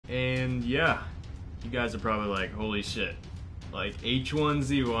And yeah, you guys are probably like, holy shit. Like,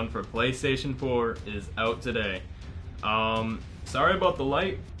 H1Z1 for PlayStation 4 is out today. Sorry about the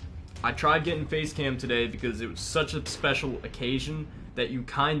light. I tried getting face cam today because it was such a special occasion that you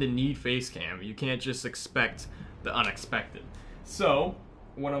kind of need face cam. You can't just expect the unexpected. So,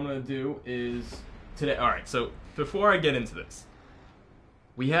 what I'm going to do is today. Alright, so before I get into this,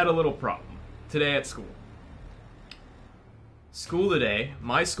 we had a little problem today at school. School today,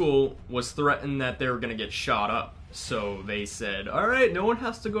 my school was threatened that they were going to get shot up. So they said, alright, no one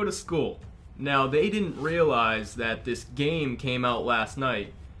has to go to school. Now, they didn't realize that this game came out last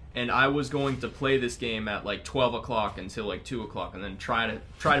night, and I was going to play this game at like 12 o'clock until like 2 o'clock, and then try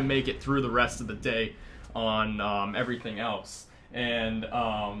to make it through the rest of the day on everything else. And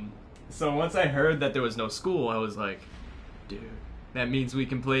so once I heard that there was no school, I was like, dude, that means we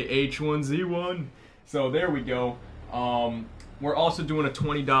can play H1Z1. So there we go. We're also doing a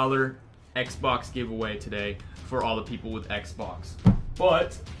 $20 Xbox giveaway today for all the people with Xbox.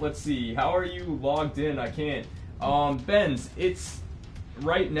 But let's see, how are you logged in? I can't. Benz, it's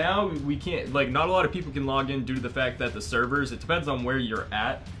right now we can't, like, not a lot of people can log in due to the fact that the servers, it depends on where you're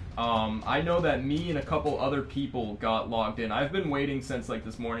at. I know that me and a couple other people got logged in. I've been waiting since like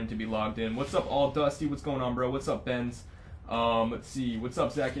this morning to be logged in. What's up, All Dusty? What's going on, bro? What's up, Benz? Let's see, what's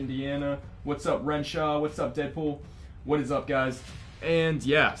up, Zach Indiana? What's up, Renshaw? What's up, Deadpool? What is up, guys? And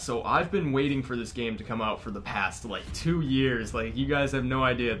yeah, so I've been waiting for this game to come out for the past like 2 years. Like, you guys have no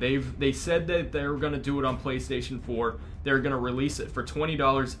idea. They said that they were gonna do it on PlayStation 4. They're gonna release it for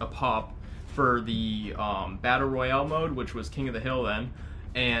 $20 a pop for the Battle Royale mode, which was King of the Hill then,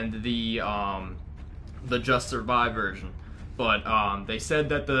 and the Just Survive version. But they said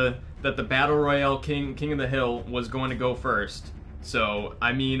that the Battle Royale King of the Hill was going to go first. So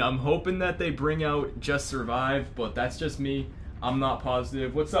I mean, I'm hoping that they bring out Just Survive, but that's just me. I'm not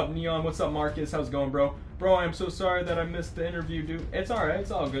positive. What's up, Neon? What's up, Marcus? How's it going, bro? Bro, I'm so sorry that I missed the interview, dude. It's alright.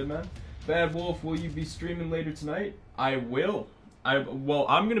 It's all good, man. Bad Wolf, will you be streaming later tonight? I will. Well,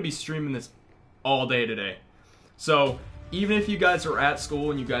 I'm going to be streaming this all day today. So, even if you guys are at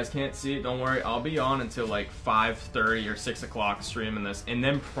school and you guys can't see it, don't worry. I'll be on until like 5:30 or 6 o'clock streaming this. And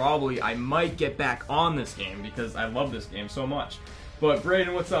then probably I might get back on this game because I love this game so much. But,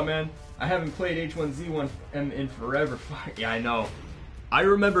 Brayden, what's up, man? I haven't played H1Z1 in forever. Yeah, I know. I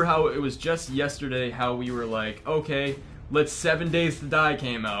remember how it was just yesterday how we were like, okay, let's 7 Days to Die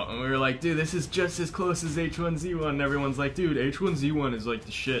came out. And we were like, dude, this is just as close as H1Z1. And everyone's like, dude, H1Z1 is like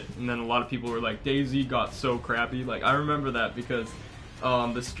the shit. And then a lot of people were like, DayZ got so crappy. Like, I remember that because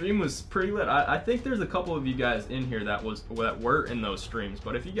the stream was pretty lit. I think there's a couple of you guys in here that were in those streams.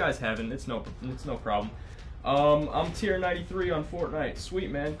 But if you guys haven't, it's no problem. I'm tier 93 on Fortnite.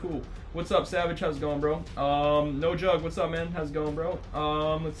 Sweet, man. Cool. What's up, Savage? How's it going, bro? No Jug. What's up, man? How's it going, bro?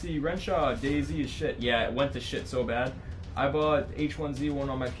 Let's see. Renshaw. DayZ is shit. Yeah, it went to shit so bad. I bought H1Z1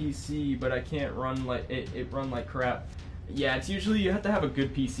 on my PC, but I can't run like it run like crap. Yeah, it's usually you have to have a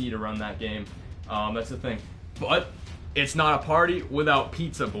good PC to run that game. That's the thing. But it's not a party without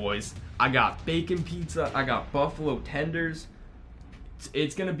pizza, boys. I got bacon pizza. I got buffalo tenders.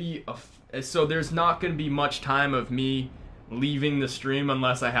 It's gonna be so there's not gonna be much time of me leaving the stream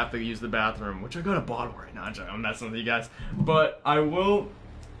unless I have to use the bathroom, which I got a bottle right now. I'm messing with you guys, but I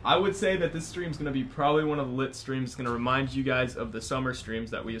would say that this stream's gonna be probably one of the lit streams. It's gonna remind you guys of the summer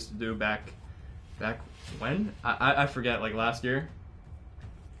streams that we used to do back when? I forget, like last year.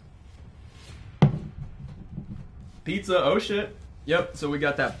 Pizza, oh shit. Yep, so we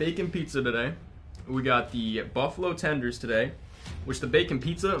got that bacon pizza today. We got the buffalo tenders today, which the bacon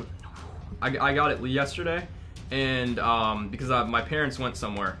pizza, I got it yesterday, and because my parents went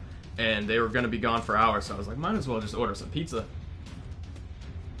somewhere, and they were going to be gone for hours, so I was like, might as well just order some pizza.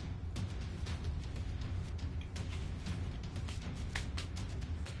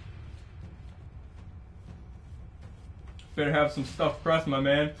 Better have some stuffed crust, my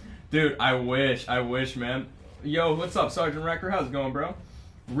man. Dude, I wish, man. Yo, what's up, Sergeant Wrecker? How's it going, bro?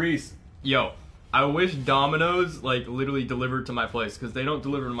 Reese, yo, I wish Domino's like literally delivered to my place, because they don't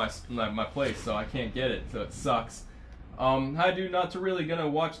deliver to my place, so I can't get it, so it sucks. Hi, dude, not to really gonna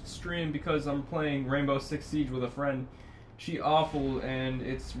watch the stream because I'm playing Rainbow Six Siege with a friend. She awful, and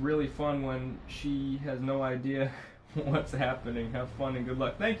it's really fun when she has no idea what's happening. Have fun and good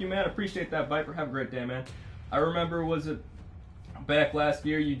luck. Thank you, man. Appreciate that, Viper. Have a great day, man. I remember, was it back last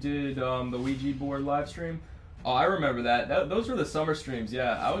year you did the Ouija board live stream? Oh, I remember that. Those were the summer streams.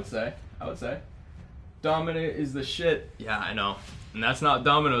 Yeah, I would say. Domino is the shit. Yeah, I know. And that's not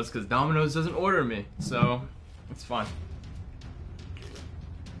Domino's, because Domino's doesn't order me. So, it's fine.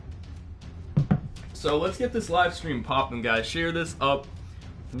 So, let's get this live stream popping, guys. Share this up.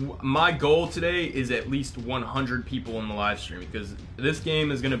 My goal today is at least 100 people in the live stream because this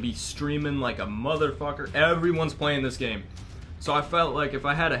game is going to be streaming like a motherfucker. Everyone's playing this game. So I felt like if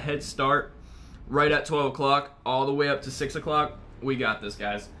I had a head start right at 12 o'clock all the way up to 6 o'clock, we got this,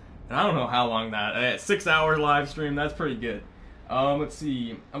 guys. And I don't know how long that, 6 hour live stream, that's pretty good. Let's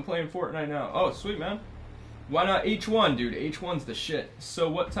see, I'm playing Fortnite now. Oh, sweet, man. Why not H1, dude? H1's the shit. So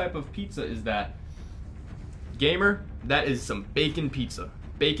what type of pizza is that? Gamer, that is some bacon pizza.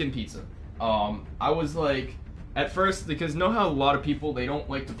 Bacon pizza. I was like, at first, because know how a lot of people, they don't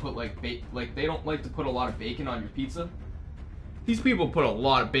like to put they don't like to put a lot of bacon on your pizza? These people put a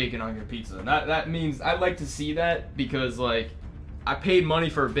lot of bacon on your pizza. That means, I like to see that because like, I paid money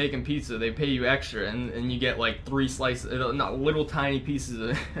for a bacon pizza, they pay you extra, and you get like 3 slices, not little tiny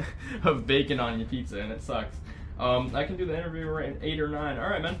pieces of bacon on your pizza, and it sucks. I can do the interview right in 8 or 9.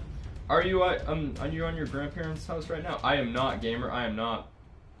 Alright, man. Are you on your grandparents' house right now? I am not, gamer, I am not.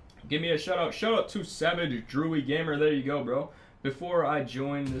 Give me a shout out. Shout out to Savage Drewy Gamer. There you go, bro. Before I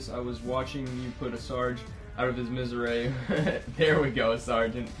joined this, I was watching you put a Sarge out of his misery. There we go,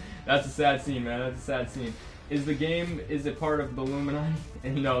 Sergeant. That's a sad scene, man. That's a sad scene. Is it part of the Illuminati?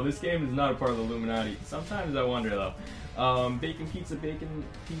 And no, this game is not a part of the Illuminati. Sometimes I wonder, though. Bacon pizza, get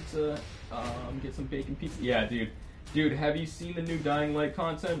some bacon pizza. Yeah, dude. Dude, have you seen the new Dying Light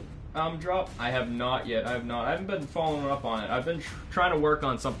content drop? I have not yet. I haven't been following up on it. I've been trying to work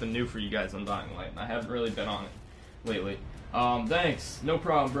on something new for you guys on Dying Light. I haven't really been on it lately. Thanks. No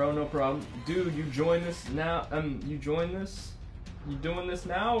problem, bro. No problem. Dude, you join this now? You join this? You doing this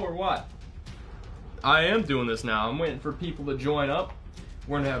now or what? I am doing this now. I'm waiting for people to join up.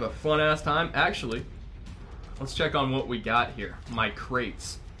 We're gonna have a fun-ass time. Actually, let's check on what we got here. My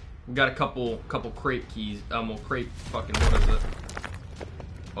crates. We got a couple crate keys. Well, crate fucking, what is it?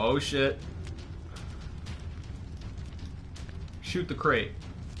 Oh shit. Shoot the crate.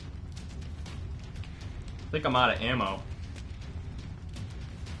 I think I'm out of ammo.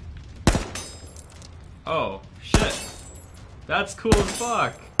 Oh, shit. That's cool as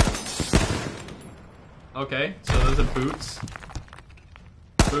fuck. Okay, so those are boots.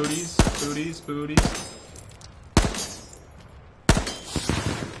 Booties.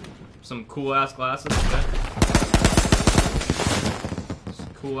 Some cool ass glasses, okay.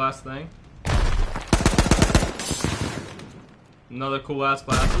 Cool ass thing. Another cool ass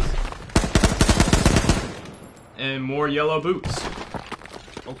glasses. And more yellow boots.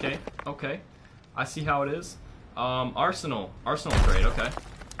 Okay. I see how it is. Arsenal crate, okay.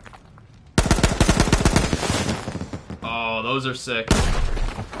 Oh, those are sick.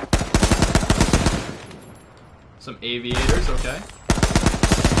 Some aviators, okay.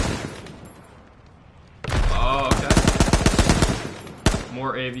 Oh, okay.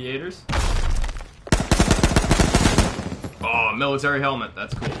 More aviators. Oh, military helmet,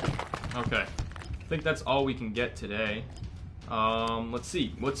 that's cool. Okay. I think that's all we can get today. Let's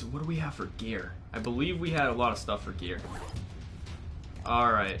see. What do we have for gear? I believe we had a lot of stuff for gear.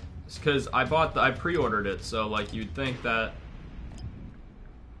 Alright. It's because I pre-ordered it, so like you'd think that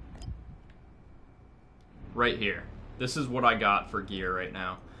right here. This is what I got for gear right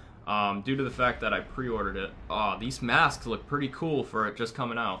now. Due to the fact that I pre-ordered it. Oh, these masks look pretty cool for it just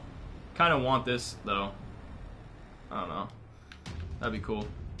coming out. Kinda want this though. I don't know. That'd be cool.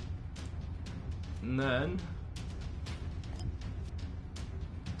 And then,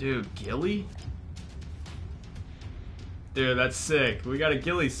 dude, ghillie? Dude, that's sick. We got a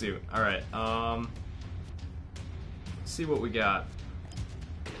ghillie suit. Alright, let's see what we got.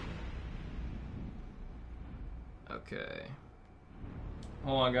 Okay.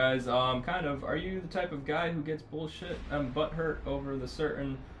 Hold on, guys. Are you the type of guy who gets bullshit butthurt over the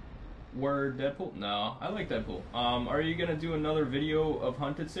certain word Deadpool? No, I like Deadpool. Are you gonna do another video of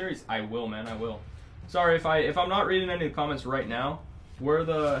Hunted series? I will, man, I will. Sorry if I'm not reading any of the comments right now. Wear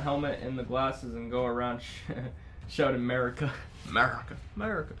the helmet and the glasses and go around shout America. America.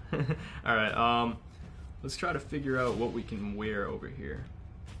 Alright, let's try to figure out what we can wear over here.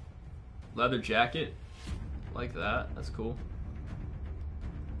 Leather jacket. Like that. That's cool.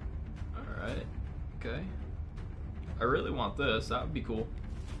 Alright. Okay. I really want this. That would be cool.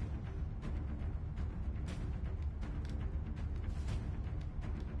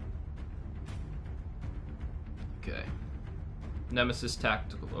 Okay. Nemesis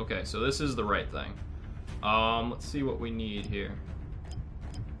Tactical. Okay, so this is the right thing. Let's see what we need here.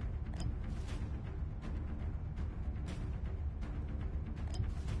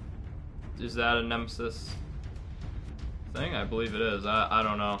 Is that a Nemesis thing? I believe it is. I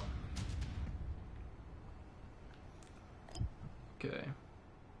don't know. Okay.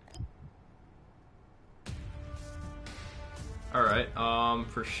 Alright,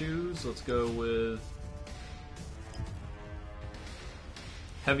 for shoes, let's go with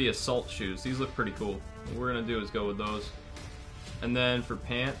heavy assault shoes. These look pretty cool. What we're gonna do is go with those. And then for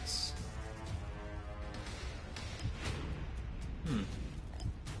pants, okay.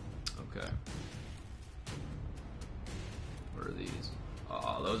 What are these?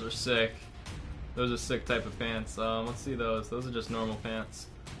 Oh, those are sick. Those are sick type of pants. Let's see those. Those are just normal pants.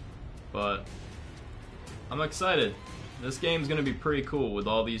 But I'm excited. This game's gonna be pretty cool with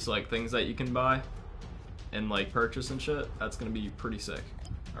all these like things that you can buy and like purchase and shit. That's gonna be pretty sick.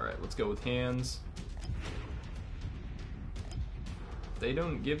 Alright, let's go with hands. They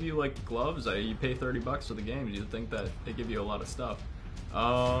don't give you like gloves. You pay $30 for the game. You'd think that they give you a lot of stuff.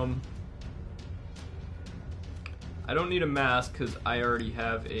 I don't need a mask because I already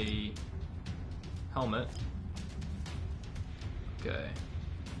have a helmet. Okay.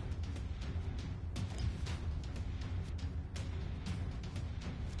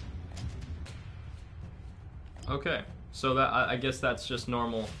 Okay, so that I guess that's just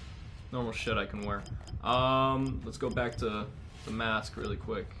normal shit I can wear. Let's go back to the mask really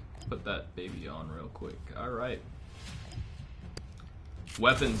quick. Put that baby on real quick. Alright.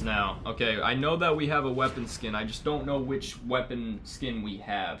 Weapons now. Okay, I know that we have a weapon skin. I just don't know which weapon skin we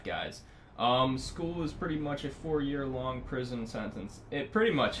have, guys. School is pretty much a 4-year-long prison sentence. It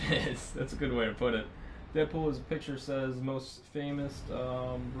pretty much is. That's a good way to put it. Deadpool's picture says most famous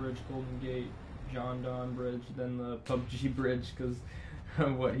bridge, Golden Gate, John Donne Bridge, then the PUBG Bridge, because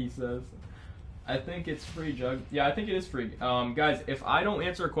what he says. I think it's free, Jug. Yeah, I think it is free. Guys, if I don't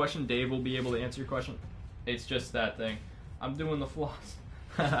answer a question, Dave will be able to answer your question. It's just that thing. I'm doing the floss.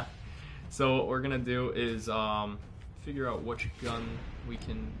 So what we're gonna do is figure out which gun we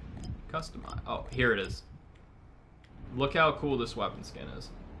can customize. Oh, here it is. Look how cool this weapon skin is.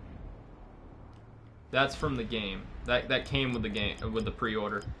 That's from the game. That came with the game, with the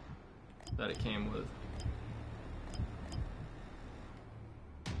pre-order that it came with.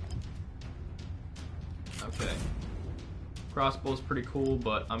 Okay. Crossbow's pretty cool,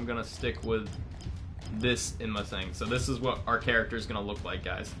 but I'm gonna stick with this in my thing. So this is what our character is gonna look like,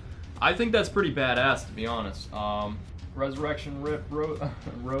 guys. I think that's pretty badass, to be honest. Resurrection, Rip,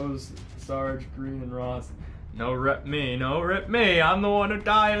 Rose, Sarge, Green, and Ross. No rep me, no rip me. I'm the one who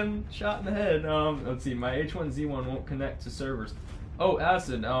died and shot in the head. Let's see, my H1Z1 won't connect to servers. Oh,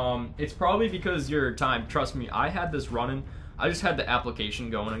 Acid, it's probably because your time. Trust me, I had this running. I just had the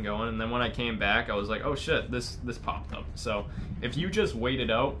application going and going, and then when I came back, I was like, oh shit, this popped up. So if you just wait it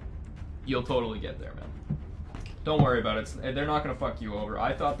out, you'll totally get there, man. Don't worry about it. They're not gonna fuck you over.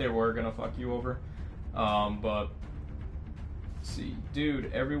 I thought they were gonna fuck you over, but let's see,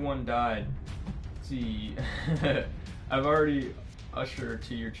 dude, everyone died. Let's see, I've already ushered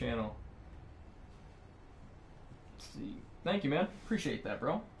to your channel. Let's see. Thank you, man. Appreciate that,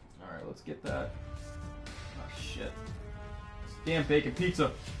 bro. All right, let's get that. Oh shit. Damn bacon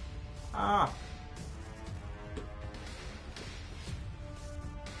pizza. Ah.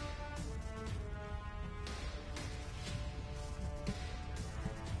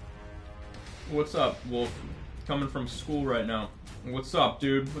 What's up, Wolf? Coming from school right now. What's up,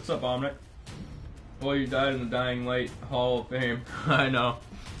 dude? What's up, Omnic? Well, you died in the Dying Light Hall of Fame. I know.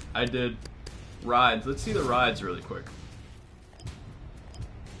 I did. Rides. Let's see the rides really quick.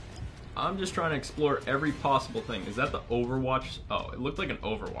 I'm just trying to explore every possible thing. Is that the Overwatch? Oh, it looked like an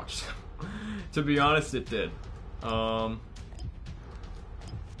Overwatch. To be honest, it did. H1Z1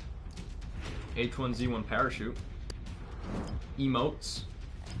 parachute. Emotes.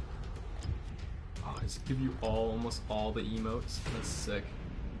 Oh, does it give you almost all the emotes? That's sick.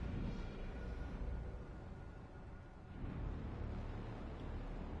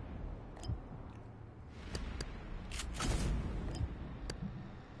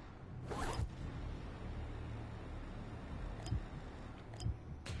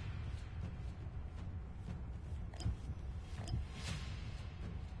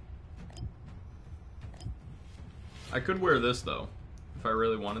 I could wear this though, if I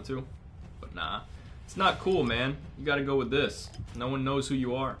really wanted to, but nah. It's not cool, man. You gotta go with this. No one knows who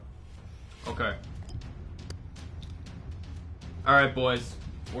you are. Okay. Alright, boys.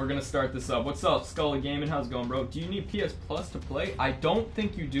 We're gonna start this up. What's up, Scully Gaming? How's it going, bro? Do you need PS Plus to play? I don't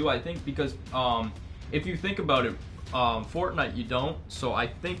think you do. I think because, if you think about it, Fortnite you don't. So I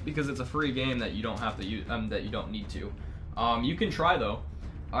think because it's a free game that you don't have to use, that you don't need to. You can try though.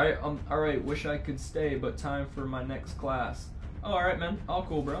 Alright, wish I could stay, but time for my next class. Oh, alright, man. All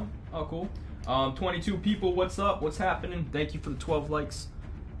cool, bro. All cool. 22 people, what's up? What's happening? Thank you for the 12 likes.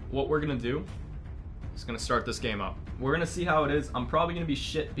 What we're gonna do is gonna start this game up. We're gonna see how it is. I'm probably gonna be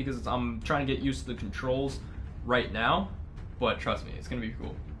shit because I'm trying to get used to the controls right now. but trust me, it's gonna be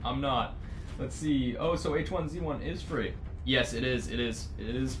cool. I'm not. Let's see. Oh, so H1Z1 is free. Yes, it is. It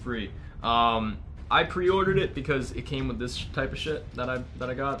is free. I pre-ordered it because it came with this type of shit that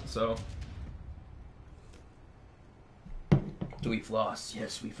I got. So, do we floss?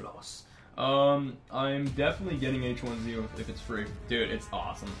 Yes, we floss. I'm definitely getting H1Z1 if it's free. Dude, it's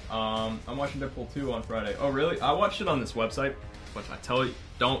awesome. I'm watching Deadpool 2 on Friday. Oh, really? I watched it on this website, which I tell you,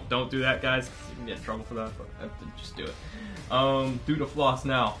 don't do that, guys. You can get in trouble for that, but just do it. Do the floss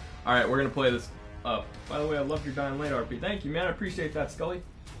now. Alright, we're gonna play this up. By the way, I love your Dying Light RP. Thank you, man. I appreciate that, Scully.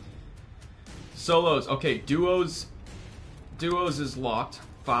 Solos. Okay, duos. Duos is locked.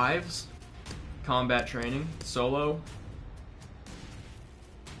 Fives. Combat training. Solo.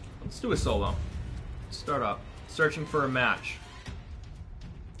 Let's do a solo. Start up. Searching for a match.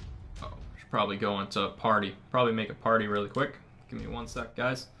 Oh, should probably go into party. Probably make a party really quick. Give me 1 sec,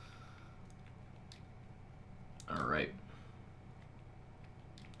 guys. Alright.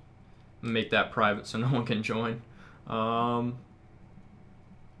 Make that private so no one can join. Alright.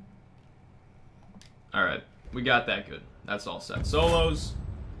 We got that good. That's all set. Solos.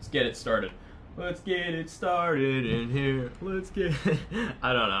 Let's get it started. Let's get it started in here. Let's get it.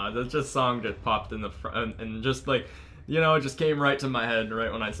 I don't know. That just song just popped in the front and just like, you know, it just came right to my head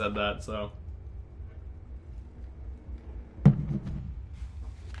right when I said that, so.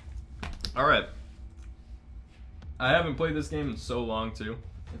 Alright. I haven't played this game in so long, too.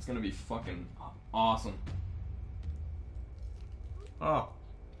 It's gonna be fucking awesome. Oh.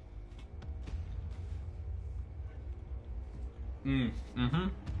 Mm-hmm.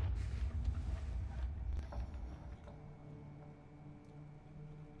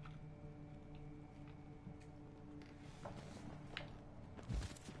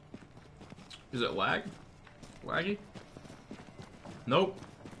 Is it lag? Laggy? Nope.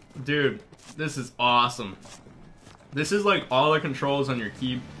 Dude, this is awesome. This is like all the controls on your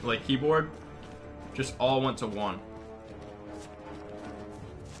keyboard just all went to one.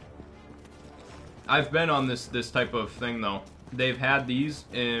 I've been on this type of thing though. They've had these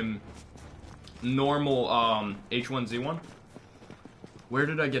in normal H1Z1. Where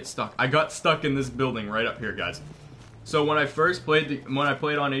did I get stuck? I got stuck in this building right up here, guys. So when I first played when I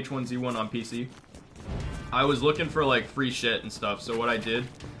played on H1Z1 on PC, I was looking for like free shit and stuff. So what I did,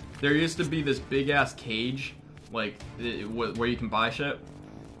 there used to be this big ass cage like where you can buy shit.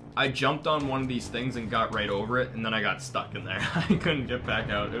 I jumped on one of these things and got right over it, and then I got stuck in there. I couldn't get back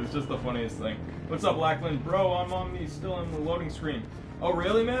out. It was just the funniest thing. What's up, Lackland? Bro, I'm on the still on the loading screen. Oh,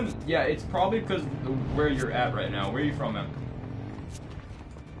 really, man? Yeah, it's probably because where you're at right now. Where are you from, man?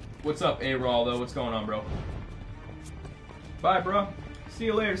 What's up, A-Raw, though? What's going on, bro? Bye, bro. See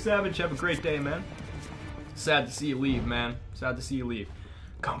you later, Savage. Have a great day, man. Sad to see you leave, man. Sad to see you leave.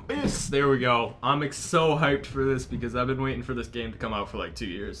 Compass! There we go. I'm so hyped for this because I've been waiting for this game to come out for like 2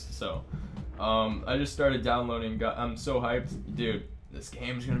 years. So, I just started downloading. I'm so hyped. Dude, this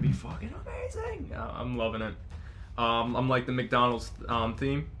game's gonna be fucking amazing. I'm loving it. I'm like the McDonald's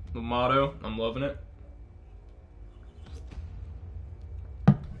theme, the motto. I'm loving it.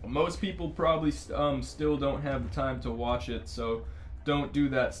 Most people probably still don't have the time to watch it, so don't do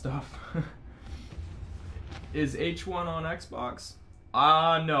that stuff. Is H1 on Xbox?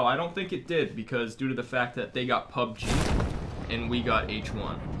 No, I don't think it did, because due to the fact that they got PUBG and we got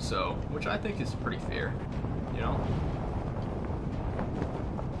H1, so, which I think is pretty fair, you know?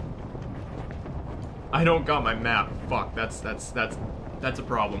 I don't got my map. Fuck, that's a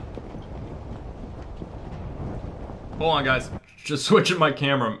problem. Hold on, guys. Just switching my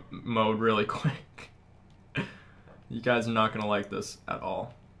camera mode really quick. You guys are not gonna like this at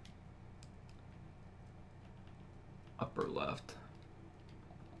all. Upper left.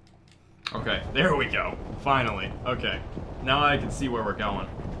 Okay, there we go. Finally. Okay. Now I can see where we're going.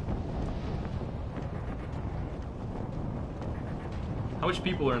 How much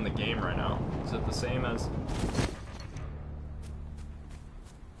people are in the game right now? Is it the same as...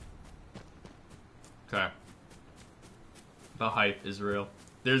 Okay. The hype is real.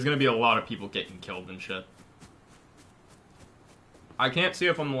 There's gonna be a lot of people getting killed and shit. I can't see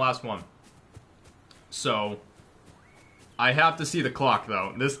if I'm the last one. So... I have to see the clock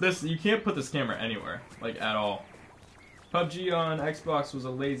though. This you can't put this camera anywhere, like at all. PUBG on Xbox was a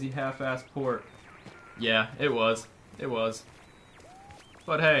lazy half-assed port. Yeah, it was. It was.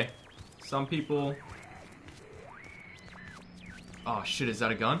 But hey, some people... Oh shit, is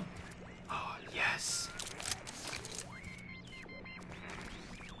that a gun? Oh, yes.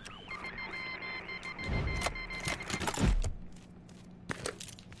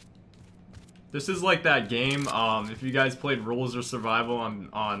 This is like that game, if you guys played Rules of Survival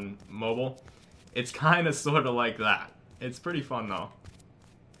on mobile, it's kind of sort of like that. It's pretty fun though.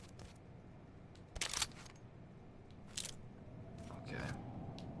 Okay.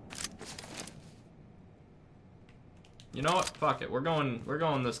 You know what? Fuck it. We're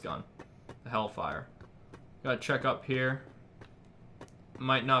going this gun. The Hellfire. Gotta check up here.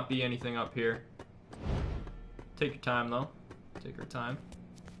 Might not be anything up here. Take your time though. Take your time.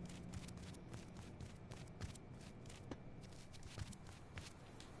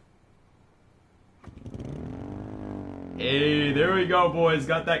 Hey, there we go, boys.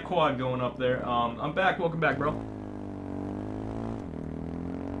 Got that quad going up there. I'm back. Welcome back, bro.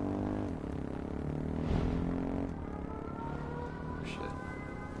 Oh, shit.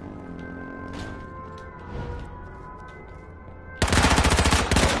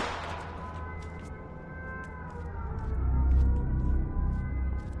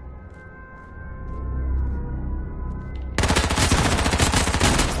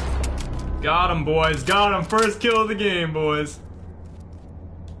 Got him, boys. Got him. First kill of the game, boys.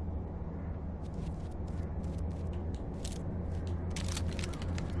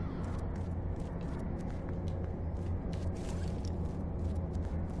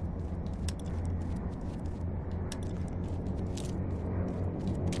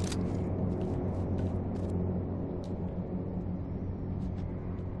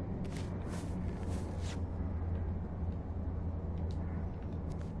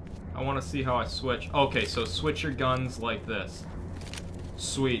 I want to see how I switch. Okay, so switch your guns like this.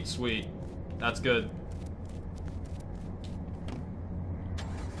 Sweet, sweet. That's good.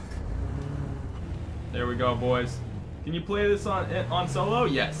 There we go, boys. Can you play this on solo?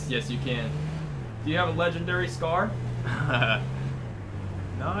 Yes, yes you can. Do you have a legendary scar?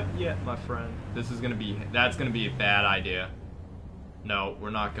 Not yet, my friend. That's gonna be a bad idea. No,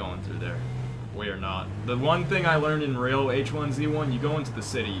 we're not going through there. We are not. The one thing I learned in real H1Z1, you go into the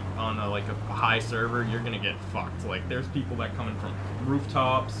city on like a high server, you're gonna get fucked. Like, there's people that come in from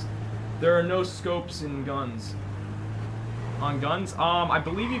rooftops. There are no scopes in guns. On guns? I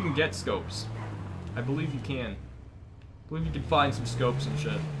believe you can get scopes. I believe you can. I believe you can find some scopes and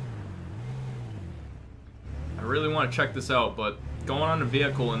shit. I really want to check this out, but going on a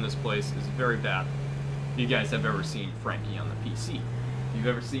vehicle in this place is very bad. If you guys have ever seen Frankie on the PC. If you've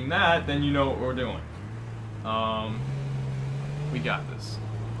ever seen that, then you know what we're doing. We got this.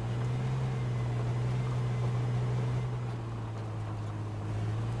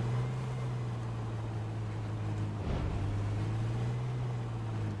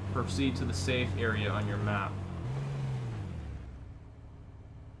 Proceed to the safe area on your map.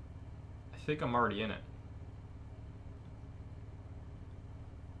 I think I'm already in it.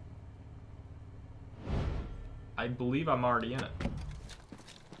 I believe I'm already in it.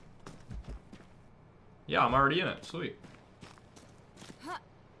 Yeah, I'm already in it. Sweet.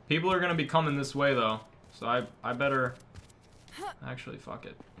 People are gonna be coming this way though, so I better actually fuck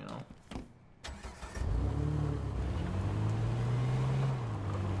it, you know.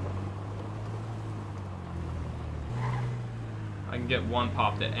 I can get one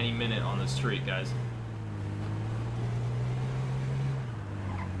popped at any minute on the street, guys.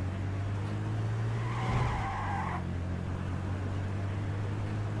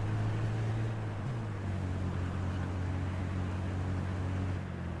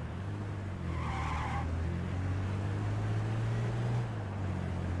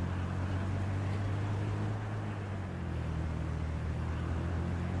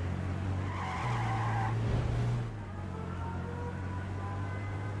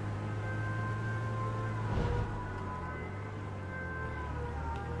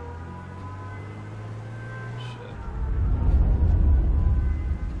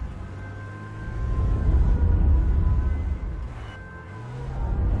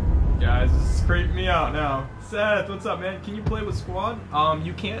 Creep me out now. Seth, what's up, man? Can you play with squad?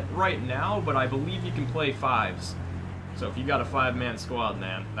 You can't right now, but I believe you can play fives. So if you got a 5-man squad,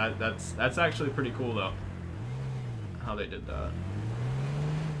 man, that's actually pretty cool though. How they did that.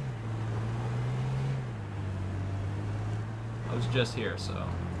 I was just here, so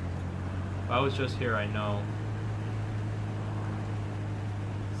if I was just here, I know.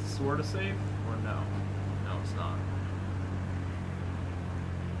 Sort of safe or no? No, it's not.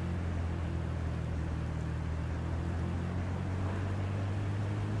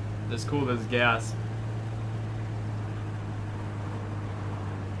 It's cool, there's gas.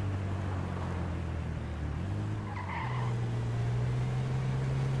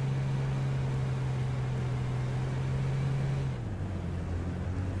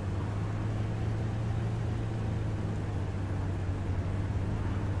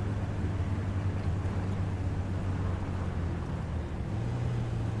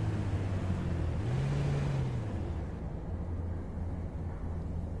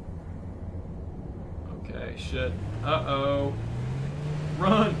 Okay, shit. Uh-oh.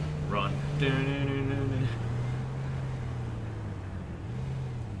 Run! Run.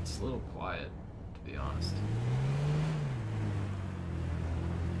 It's a little quiet, to be honest.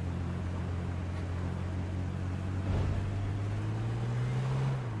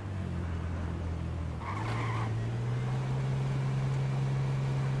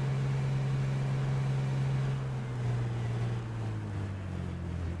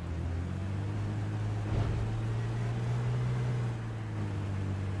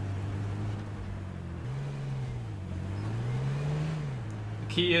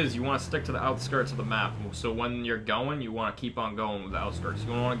 Key is you want to stick to the outskirts of the map, so when you're going, you want to keep on going with the outskirts. You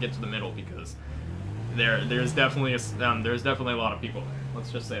don't want to get to the middle because there's definitely a lot of people there.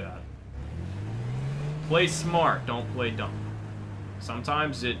 Let's just say that. Play smart, don't play dumb.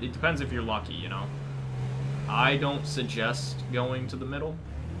 Sometimes it depends if you're lucky, you know. I don't suggest going to the middle.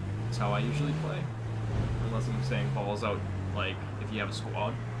 That's how I usually play, unless I'm saying balls out, like if you have a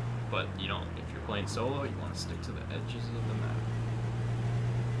squad. But you know, if you're playing solo, you want to stick to the edges of the map.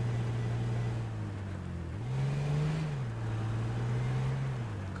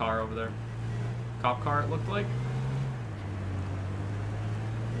 Car over there. Cop car, it looked like.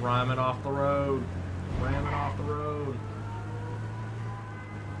 Ram it off the road. Ram it off the road.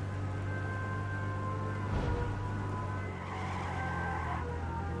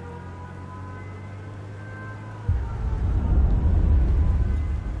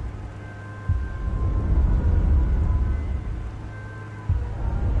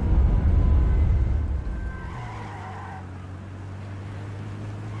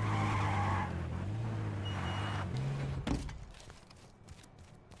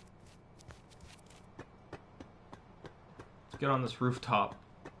 Get on this rooftop.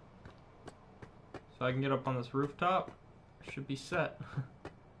 So I can get up on this rooftop. Should be set.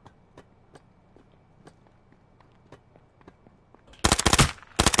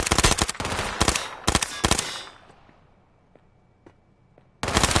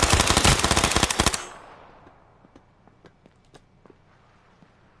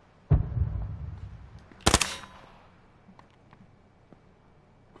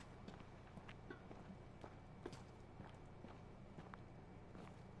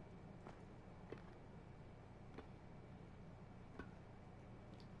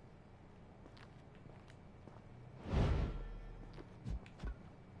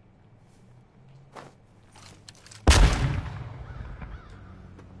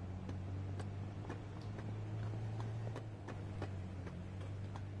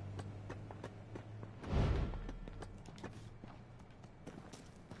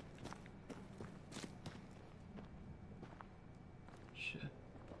 Shit.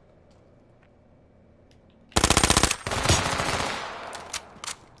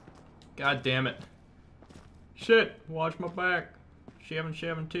 God damn it. Shit, watch my back.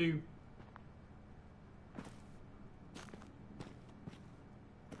 Shaving too.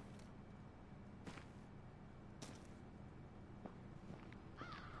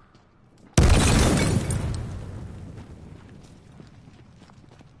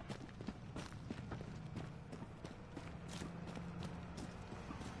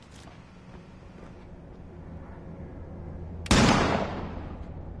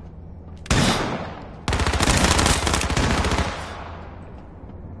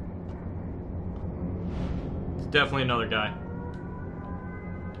 Definitely another guy.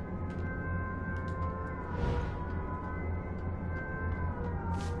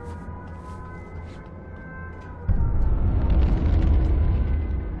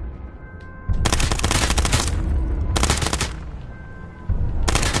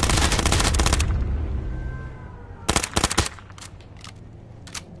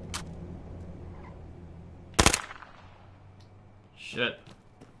 Shit.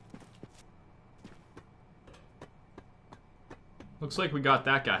 Looks like we got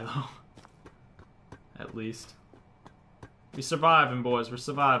that guy, though. At least. We surviving, boys. We're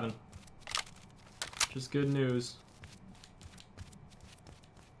surviving. Just good news.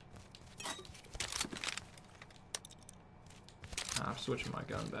 I'm switching my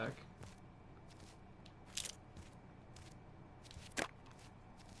gun back.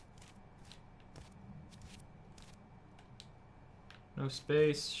 No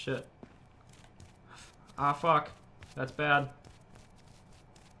space. Shit. Ah, fuck. That's bad.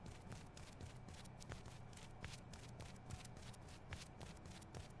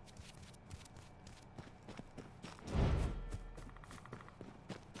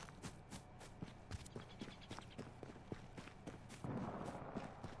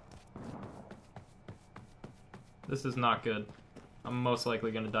 This is not good. I'm most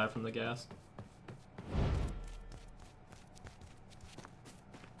likely gonna die from the gas.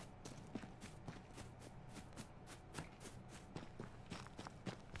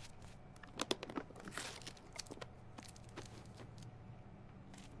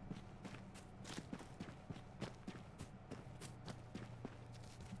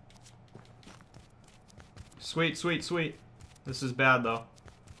 Sweet, sweet, sweet. This is bad, though.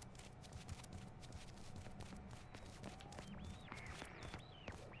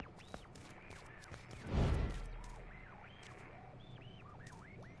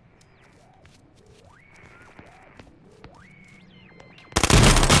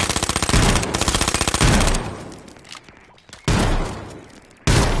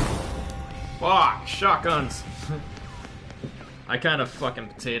 Fuck, shotguns. I kind of fucking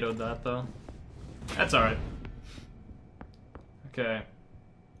potatoed that, though. That's alright. Okay.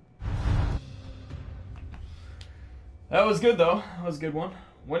 That was good, though. That was a good one.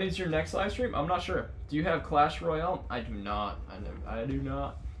 When is your next live stream? I'm not sure. Do you have Clash Royale? I do not. I do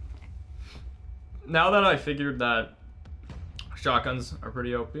not. Now that I figured that shotguns are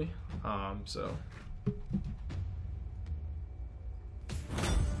pretty OP, so...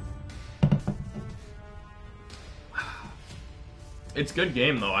 It's a good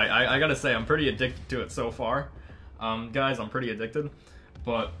game, though. I gotta say, I'm pretty addicted to it so far. Guys, I'm pretty addicted.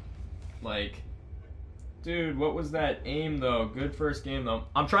 But, like... Dude, what was that aim, though? Good first game, though.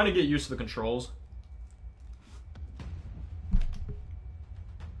 I'm trying to get used to the controls.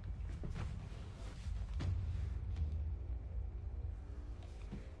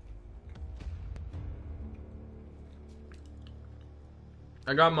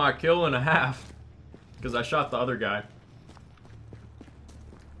 I got my kill and a half. Because I shot the other guy.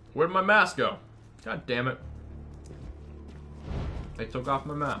 Where'd my mask go? God damn it. They took off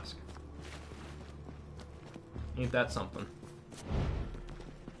my mask. Ain't that something?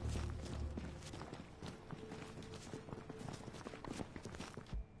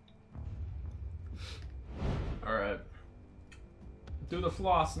 Alright. Do the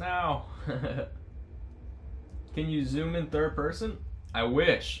floss now. Can you zoom in third person? I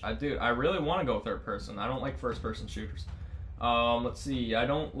wish. I do. I really want to go third person. I don't like first person shooters. Let's see. I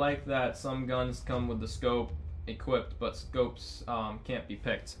don't like that some guns come with the scope equipped, but scopes can't be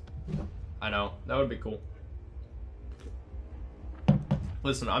picked. I know. That would be cool.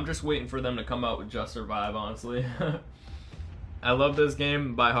 Listen, I'm just waiting for them to come out with Just Survive, honestly. I love this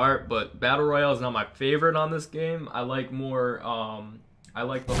game by heart, but Battle Royale is not my favorite on this game. I like more, I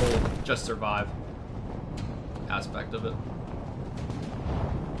like the whole Just Survive aspect of it.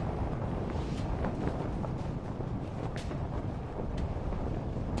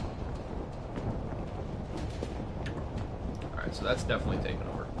 Alright, so that's definitely taken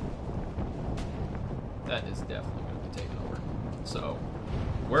over. That is definitely going to be taken over. So,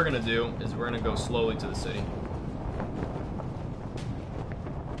 what we're going to do is we're going to go slowly to the city.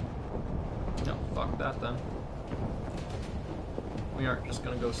 No, fuck that then. We aren't just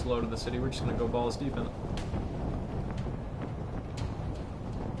going to go slow to the city, we're just going to go balls deep in it.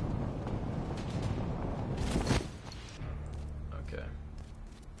 Okay.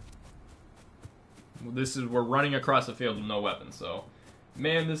 Well, we're running across the field with no weapons, so...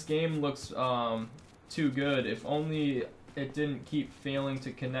 Man, this game looks too good. If only it didn't keep failing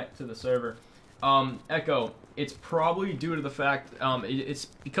to connect to the server. Echo, it's probably due to the fact, it's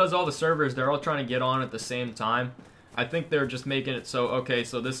because all the servers, they're all trying to get on at the same time. I think they're just making it so, okay,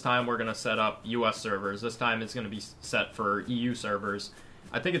 so this time we're going to set up US servers. This time it's going to be set for EU servers.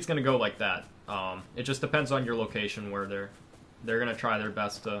 I think it's going to go like that. It just depends on your location where they're going to try their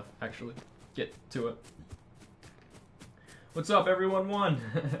best to actually get to it. What's up, everyone?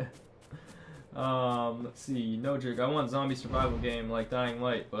 Let's see. No joke. I want zombie survival game like Dying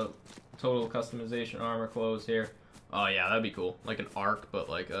Light, but total customization, armor, clothes here. Oh yeah, that'd be cool. Like an Ark, but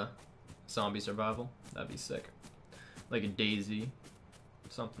like a zombie survival. That'd be sick. Like a Daisy,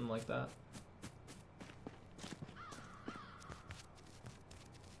 something like that.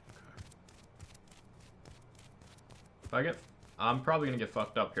 I'm probably gonna get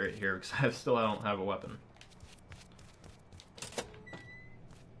fucked up right here because I don't have a weapon.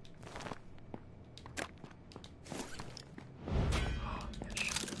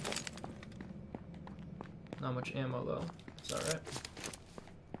 Not much ammo though. It's alright.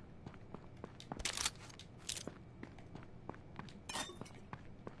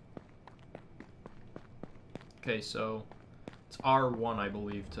 Okay, so it's R1, I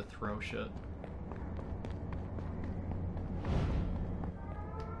believe, to throw shit.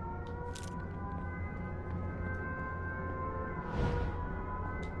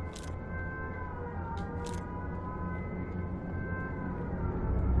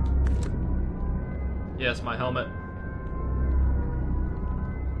 Yes, my helmet.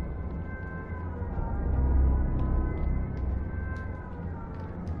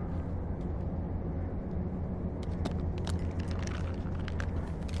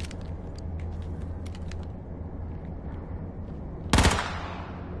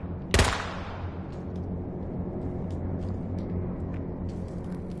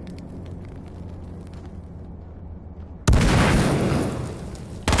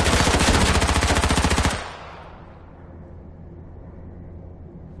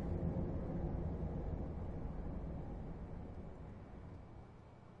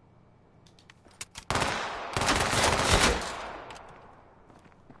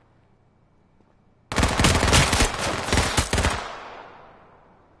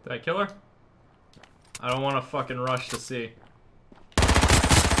 Did I kill her? I don't want to fucking rush to see.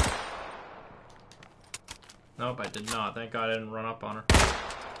 Nope, I did not. Thank God I didn't run up on her.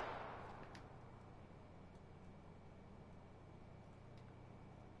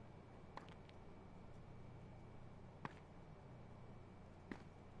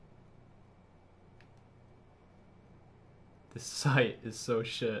 This site is so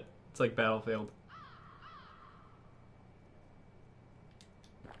shit. It's like Battlefield.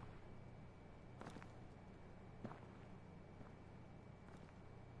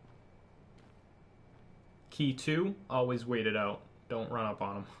 Key 2, always wait it out. Don't run up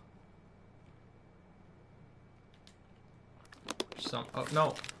on them. Oh,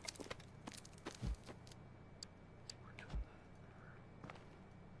 no.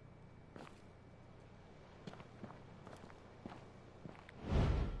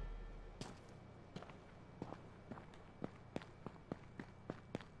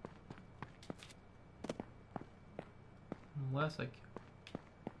 Unless I...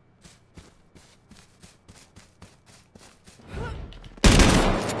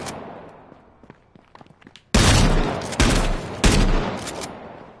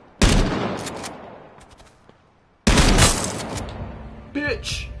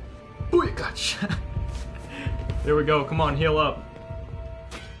 Bitch! Booyah, gotcha! There we go, come on, heal up.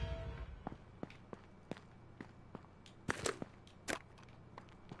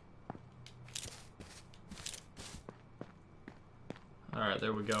 Alright,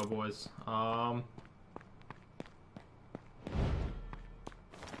 there we go, boys.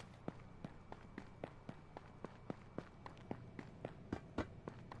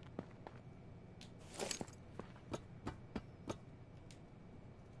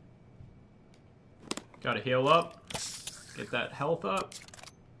 Gotta heal up. Get that health up.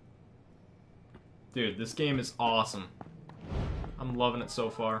 Dude, this game is awesome. I'm loving it so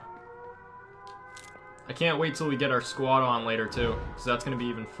far. I can't wait till we get our squad on later too, because that's gonna be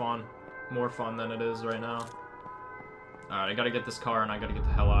even fun. More fun than it is right now. Alright, I gotta get this car and I gotta get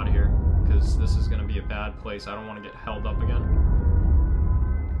the hell out of here, because this is gonna be a bad place. I don't want to get held up again.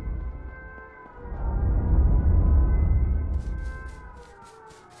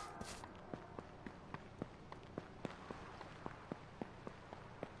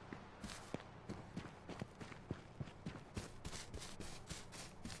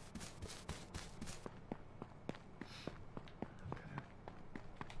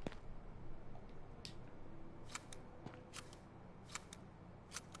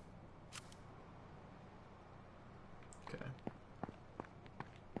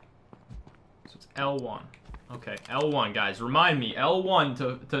 L1. Okay, L1, guys. Remind me,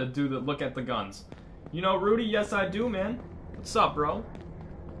 L1 to do the look at the guns. You know, Rudy, yes I do, man. What's up, bro?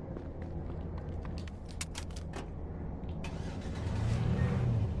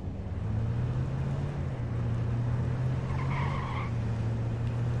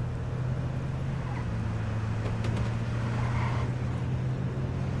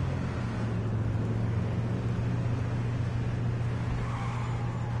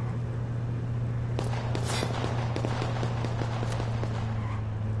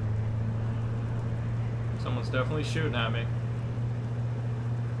 Someone's definitely shooting at me.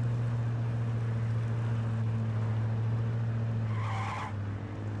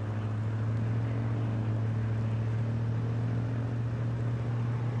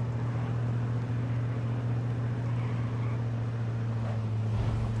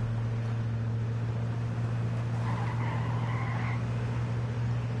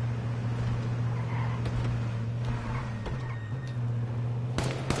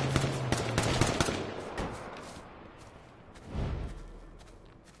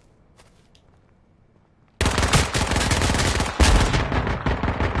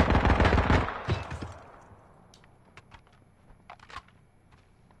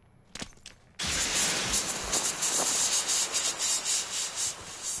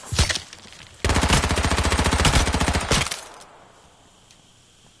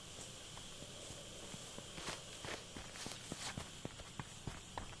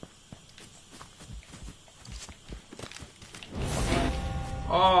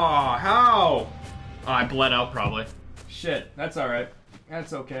 Oh, how? Oh, I bled out probably. Shit, that's alright.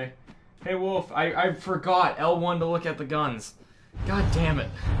 That's okay. Hey Wolf, I forgot L1 to look at the guns. God damn it.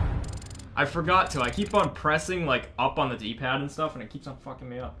 I forgot to. I keep on pressing like up on the D-pad and stuff and it keeps on fucking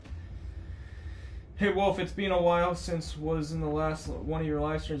me up. Hey Wolf, it's been a while since was in the last one of your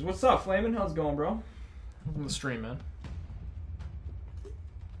live streams. What's up, Flamin'? How's it going, bro? On the stream, man.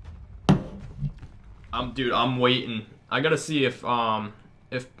 Dude, I'm waiting. I gotta see if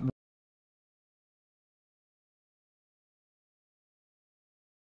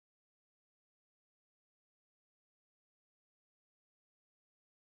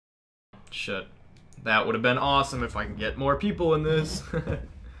Shit. That would have been awesome if I can get more people in this.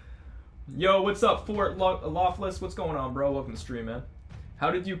 Yo, what's up, Fort Loftless? What's going on, bro? Welcome to stream, man. How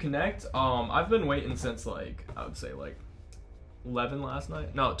did you connect? I've been waiting since, like, I would say, like, 11 last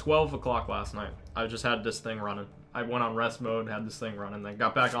night? No, 12 o'clock last night. I just had this thing running. I went on rest mode, had this thing running, then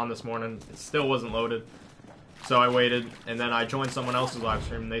got back on this morning. It still wasn't loaded. So I waited, and then I joined someone else's live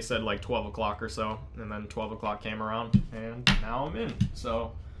stream, and they said, like, 12 o'clock or so. And then 12 o'clock came around, and now I'm in.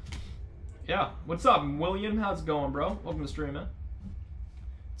 So, yeah. What's up, William? How's it going, bro? Welcome to stream, man.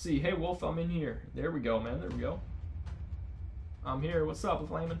 Let's see, hey, Wolf, I'm in here. There we go, man. There we go. I'm here. What's up,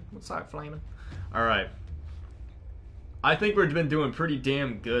 Flamin'? What's up, Flamin'? All right. I think we've been doing pretty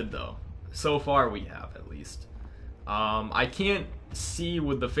damn good, though. So far, we have, at least. I can't see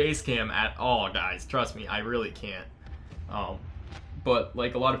with the face cam at all, guys. Trust me, I really can't. But,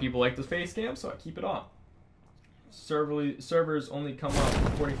 like, a lot of people like the face cam, so I keep it on. Servers only come up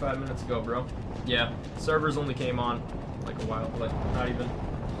 45 minutes ago, bro. Yeah, servers only came on, like, a while, like, not even.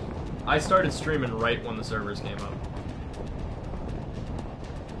 I started streaming right when the servers came up.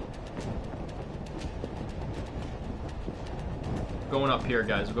 Going up here,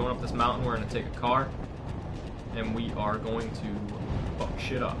 guys. We're going up this mountain. We're going to take a car. And we are going to fuck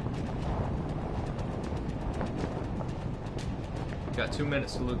shit up. Got 2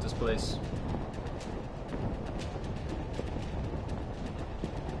 minutes to loot this place.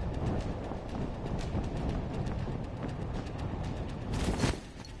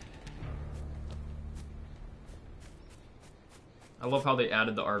 I love how they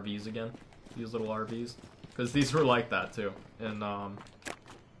added the RVs again. These little RVs. Because these were like that too. And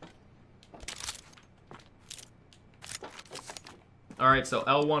alright, so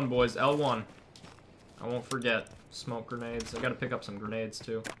L1, boys, L1. I won't forget. Smoke grenades. I gotta pick up some grenades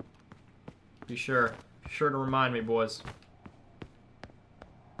too. Be sure to remind me, boys.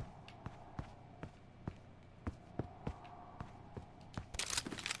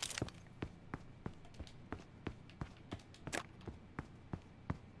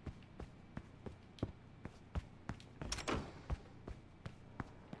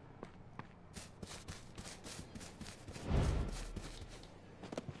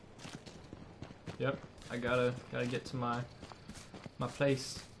 Yep, I gotta get to my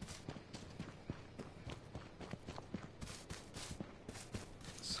place.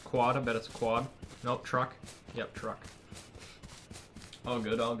 It's a quad, I bet it's a quad. Nope, truck. Yep, truck. All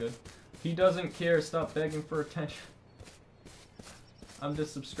good, all good. He doesn't care, stop begging for attention. I'm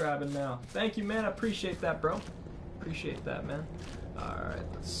just subscribing now. Thank you, man, I appreciate that, bro. Appreciate that, man. Alright,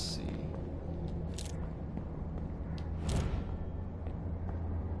 let's see.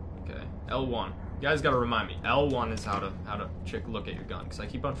 Okay, L1. You guys gotta remind me, L1 is how to look at your gun, because I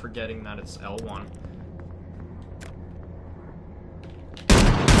keep on forgetting that it's L1.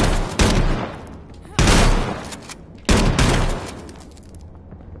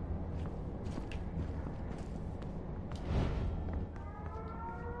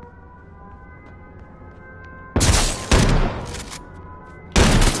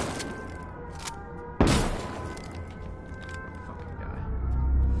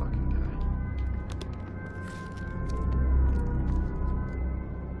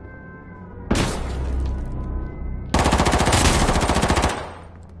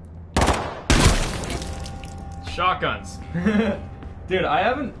 Shotguns. Dude,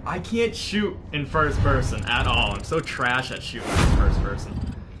 I can't shoot in first person at all. I'm so trash at shooting in first person.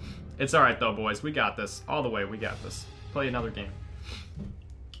 It's alright though, boys. We got this. All the way, we got this. Play another game.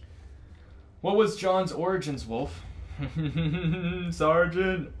 What was John's origins, Wolf?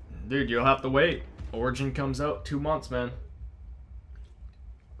 Sergeant. Dude, you'll have to wait. Origin comes out 2 months, man.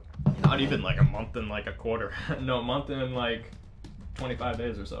 Not even like a month and like a quarter. No, a month and like 25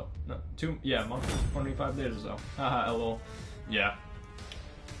 days or so. No, a month, 25 days or so. Haha, lol. Yeah.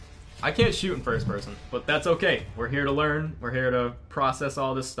 I can't shoot in first person, but that's okay. We're here to learn. We're here to process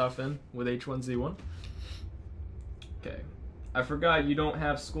all this stuff in with H1Z1. Okay. I forgot you don't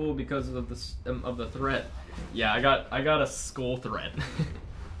have school because of the threat. Yeah, I got a school threat.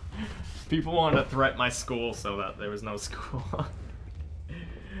 People wanted to threat my school so that there was no school.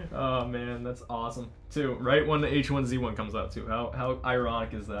 Oh man, that's awesome. Too, right when the H1Z1 comes out too. How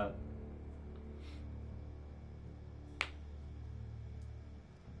ironic is that?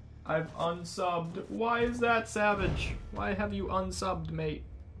 I've unsubbed. Why is that, Savage? Why have you unsubbed, mate?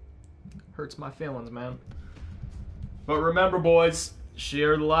 Hurts my feelings, man. But remember, boys,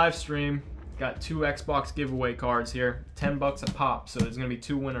 share the live stream. Got 2 Xbox giveaway cards here. $10 a pop, so there's gonna be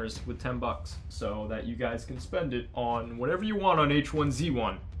 2 winners with $10, so that you guys can spend it on whatever you want on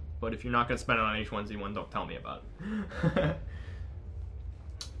H1Z1. But if you're not gonna spend it on H1Z1, don't tell me about it.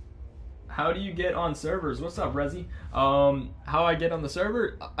 How do you get on servers? What's up, Rezi? How I get on the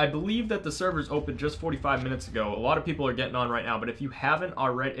server? I believe that the servers opened just 45 minutes ago. A lot of people are getting on right now, but if you haven't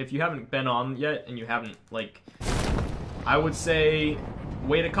been on yet and you haven't, like, I would say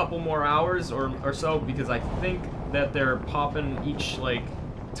wait a couple more hours or so, because I think that they're popping each, like,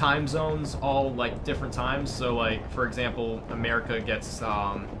 time zones all, like, different times. So, like, for example, America gets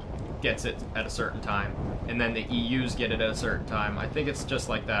it at a certain time, and then the EUs get it at a certain time. I think it's just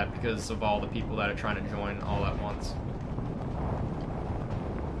like that because of all the people that are trying to join all at once.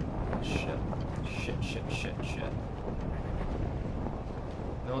 Shit.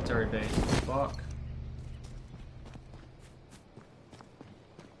 Military base. Fuck.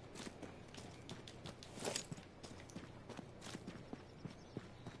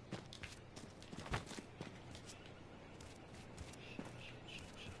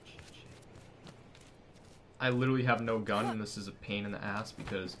 I literally have no gun, and this is a pain in the ass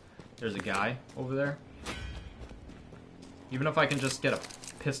because there's a guy over there. Even if I can just get a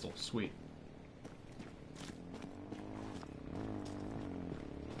pistol, sweet.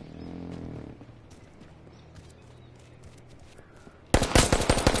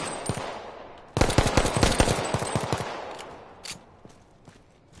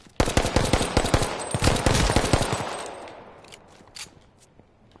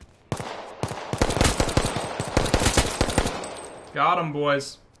 Got him,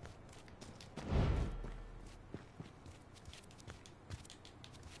 boys.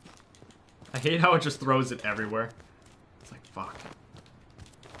 I hate how it just throws it everywhere. It's like, fuck.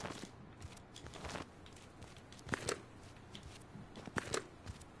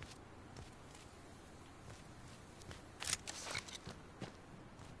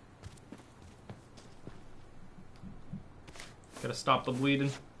 Gotta stop the bleeding.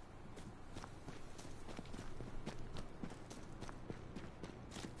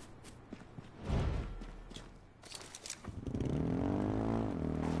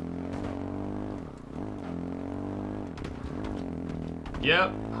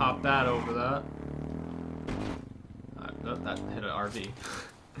 Yep, hop that over that. That hit an RV.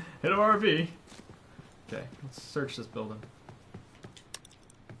 Hit an RV. Okay, let's search this building.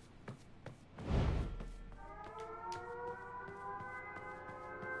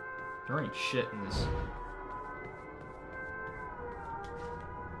 There ain't shit in this.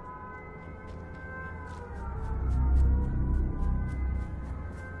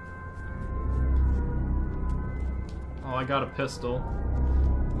 Oh, I got a pistol.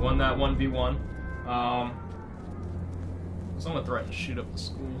 Won that 1v1. Someone threatened to shoot up the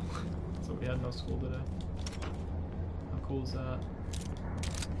school. So we had no school today. How cool is that?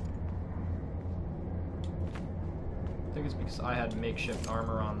 I think it's because I had makeshift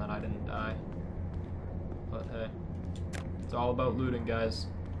armor on that I didn't die. But hey, it's all about looting, guys.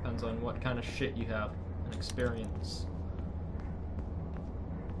 Depends on what kind of shit you have and experience.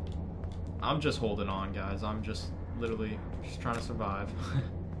 I'm just holding on, guys. I'm just literally just trying to survive.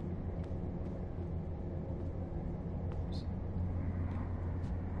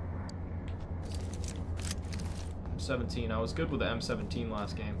 M17. I was good with the M17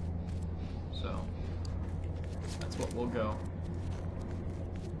 last game, so that's what we'll go.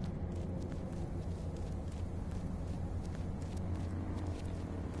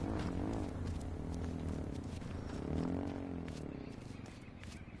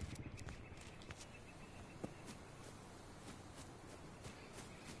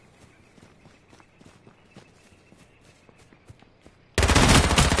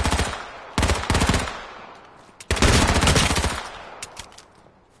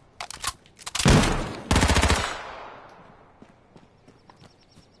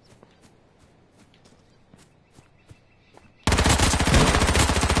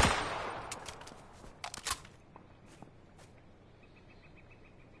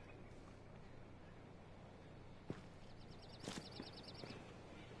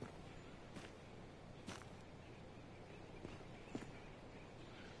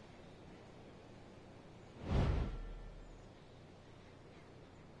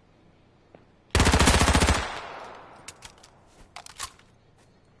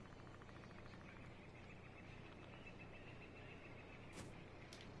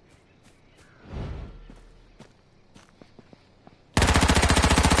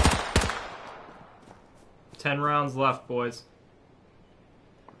 Ten rounds left, boys.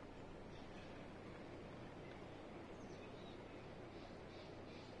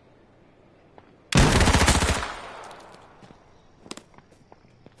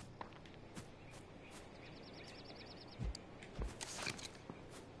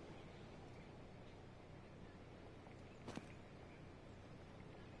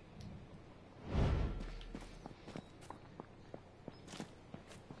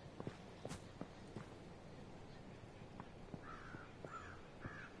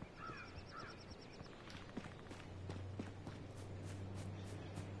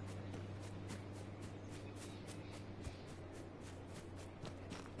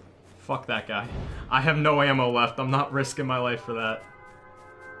 Fuck that guy. I have no ammo left. I'm not risking my life for that.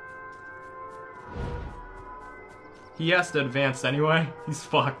 He has to advance anyway. He's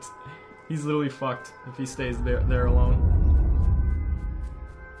fucked. He's literally fucked if he stays there alone.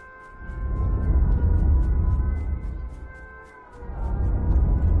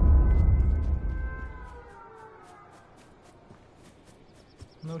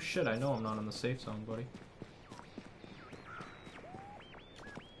 No shit, I know I'm not in the safe zone, buddy.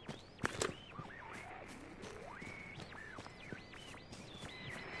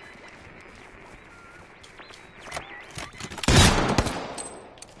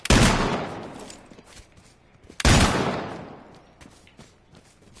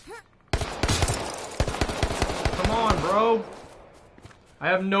 Come on, bro. I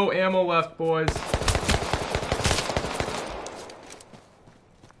have no ammo left, boys.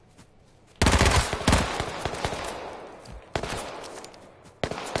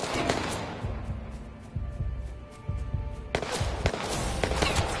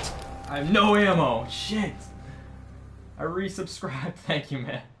 I have no ammo. Shit. I resubscribed. Thank you,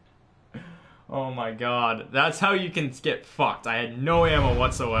 man. Oh my god. That's how you can get fucked. I had no ammo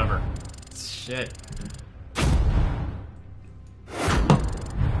whatsoever. Shit.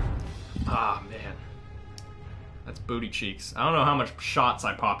 Ah, man. That's booty cheeks. I don't know how much shots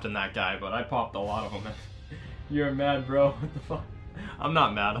I popped in that guy, but I popped a lot of them. You're mad, bro. What the fuck? I'm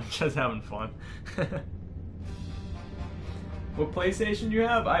not mad. I'm just having fun. What PlayStation do you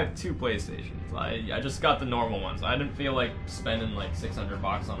have? I have 2 PlayStations. I just got the normal ones. I didn't feel like spending like $600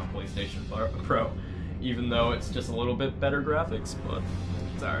 on a PlayStation Pro, even though it's just a little bit better graphics, but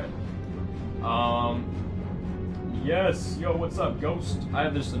it's alright. Yes, yo, what's up, Ghost? I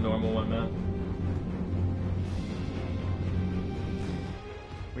have just a normal one, man.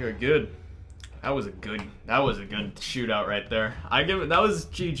 We are good. That was a good shootout right there. That was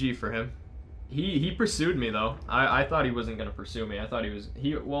GG for him. He pursued me though. I thought he wasn't gonna pursue me. I thought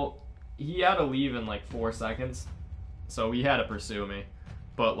he had to leave in like 4 seconds, so he had to pursue me.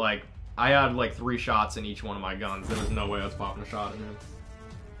 But like I had like 3 shots in each one of my guns. There was no way I was popping a shot at him.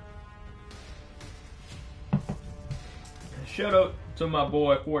 Shout out to my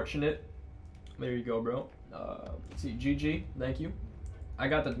boy Fortunate. There you go, bro. Let's see, GG. Thank you. I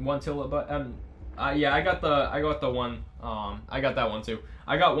got the 1 tilla, but yeah, I got the one. I got that one too.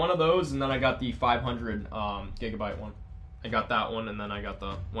 I got one of those, and then I got the 500 gigabyte one. I got that one, and then I got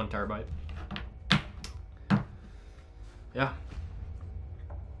the 1 terabyte. Yeah.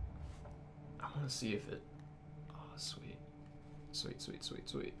 I want to see if it. Oh, sweet, sweet, sweet, sweet,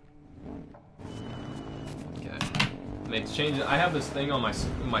 sweet. Okay. Makes changes. I have this thing on my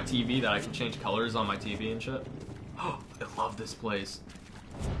TV that I can change colors on my TV and shit. Oh, I love this place.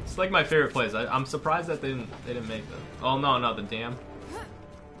 It's like my favorite place. I'm surprised that they didn't make that. Oh no, the dam.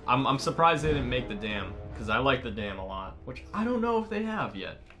 I'm surprised they didn't make the dam, because I like the dam a lot, which I don't know if they have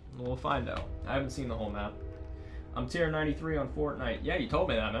yet. We'll find out. I haven't seen the whole map. I'm tier 93 on Fortnite. Yeah, you told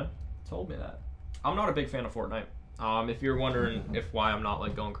me that, man. You told me that. I'm not a big fan of Fortnite. If you're wondering why I'm not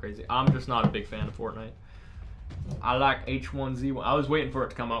like going crazy, I'm just not a big fan of Fortnite. I like H1Z1. I was waiting for it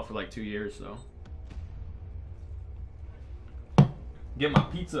to come out for like 2 years, though. Get my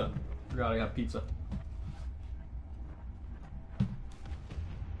pizza. Forgot I got pizza.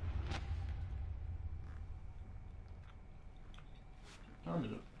 How is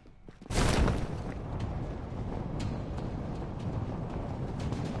it?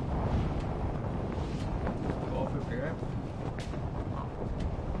 Go off up here.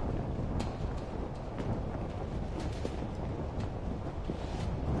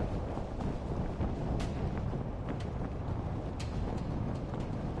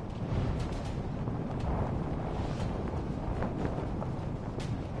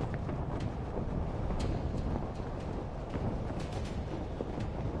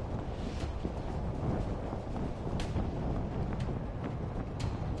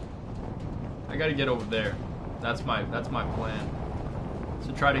 I gotta get over there. That's my plan.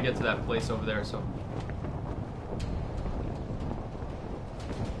 So try to get to that place over there. So.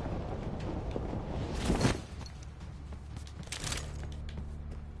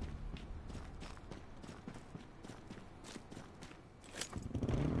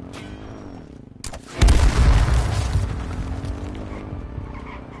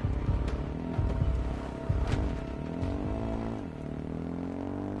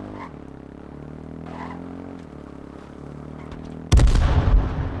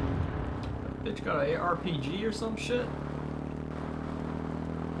 Bitch got an RPG or some shit?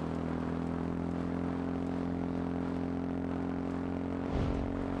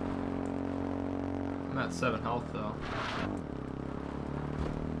 I'm at 7 health though.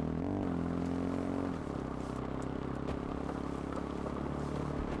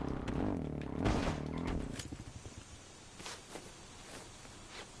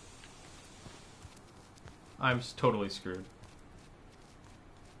 I'm totally screwed.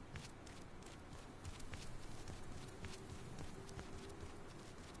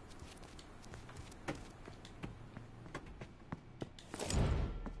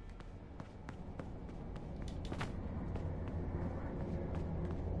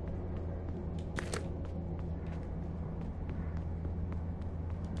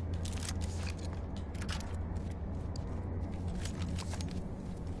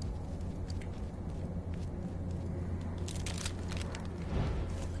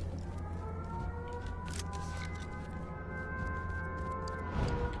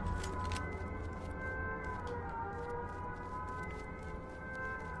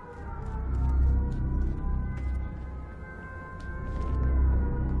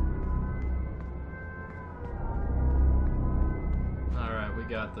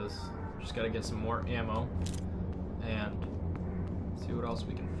 Got this. Just gotta get some more ammo and see what else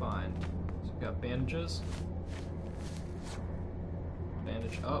we can find. So we got bandages.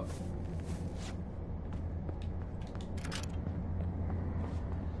 Bandage up.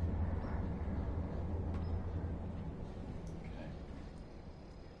 Okay.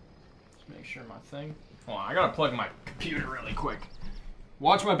 Just make sure my thing. Hold on, I gotta plug my computer really quick.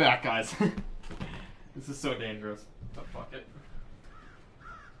 Watch my back, guys. This is so dangerous. But fuck it.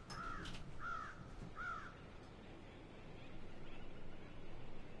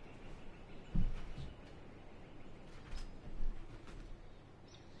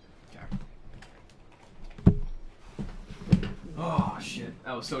 Oh shit,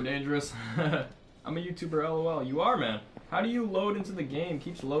 that was so dangerous. I'm a YouTuber, lol. You are, man. How do you load into the game?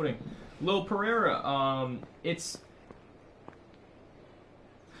 Keeps loading. Lil Pereira, it's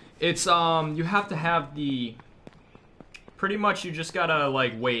you have to have the, pretty much you just gotta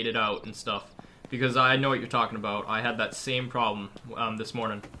like wait it out and stuff, because I know what you're talking about. I had that same problem this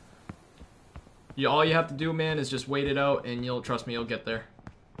morning. All you have to do, man, is just wait it out, and trust me, you'll get there.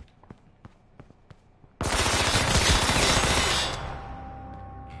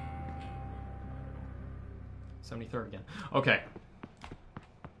 73rd again. Okay.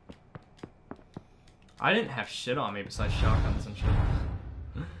 I didn't have shit on me besides shotguns and shit.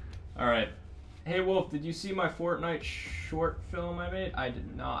 Alright. Hey Wolf, did you see my Fortnite short film I made? I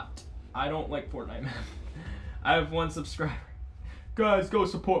did not. I don't like Fortnite, man. I have 1 subscriber. Guys, go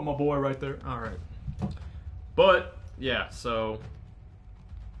support my boy right there. Alright. But, yeah, so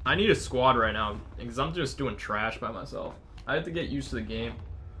I need a squad right now, because I'm just doing trash by myself. I have to get used to the game.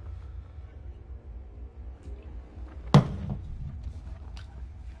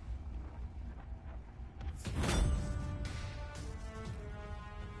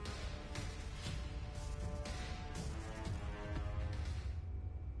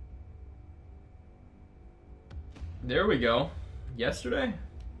 There we go. Yesterday?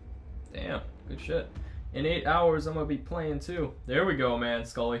 Damn, good shit. In 8 hours, I'm gonna be playing too. There we go, man,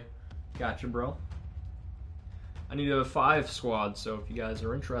 Scully. Gotcha, bro. I need a 5 squad, so if you guys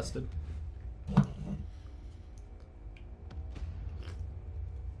are interested.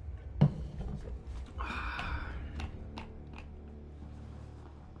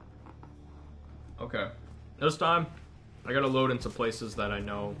 Okay. This time, I gotta load into places that I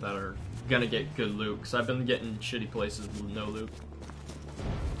know that are gonna get good loot, because I've been getting shitty places with no loot.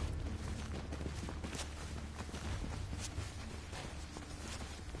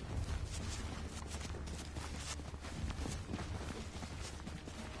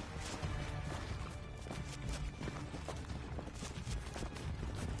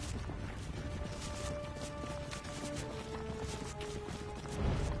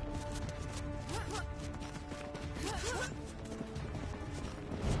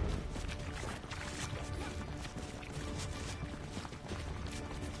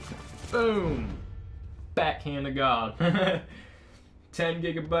 Boom! Backhand of God. 10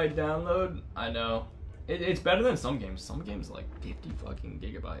 gigabyte download? I know. It's better than some games. Some games are like 50 fucking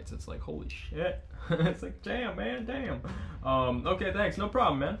gigabytes. It's like, holy shit. It's like, damn, man, damn. Okay, thanks. No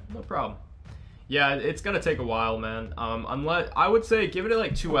problem, man. No problem. Yeah, it's gonna take a while, man. Unless, I would say give it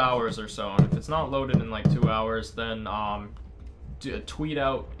like 2 hours or so. And if it's not loaded in like 2 hours, then tweet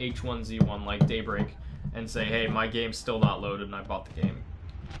out H1Z1 like Daybreak and say, hey, my game's still not loaded and I bought the game.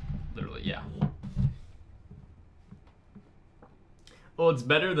 Literally, yeah. Well, it's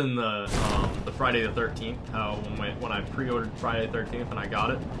better than the Friday the 13th. When I pre-ordered Friday the 13th and I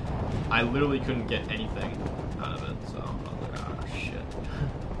got it, I literally couldn't get anything out of it. So I was like, ah, shit.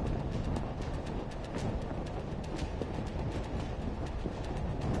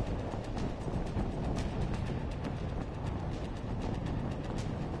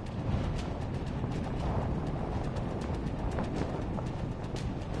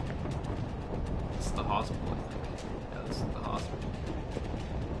 It's the hospital.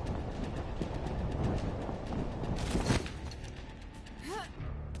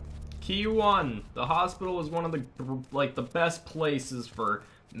 Key 1. The hospital is one of the, like, the best places for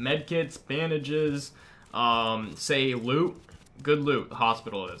medkits, bandages, say loot. Good loot, the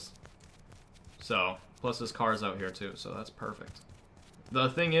hospital is. So, plus there's cars out here too, so that's perfect. The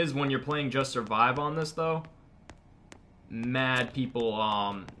thing is, when you're playing Just Survive on this though, mad people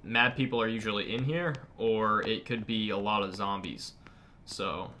are usually in here, or it could be a lot of zombies.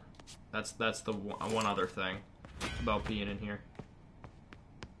 So, that's the one other thing about being in here.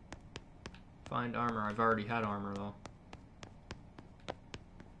 Find armor. I've already had armor though.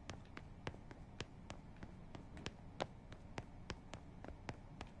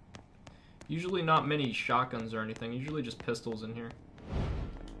 Usually not many shotguns or anything, usually just pistols in here.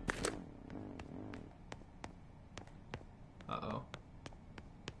 Uh-oh.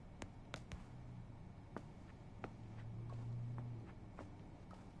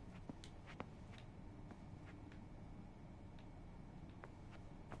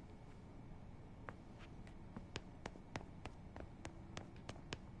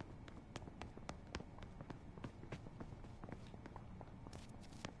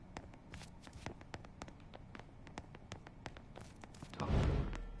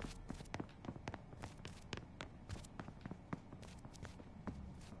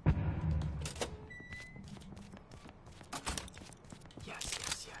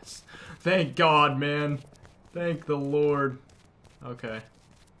 Thank God, man. Thank the Lord. Okay.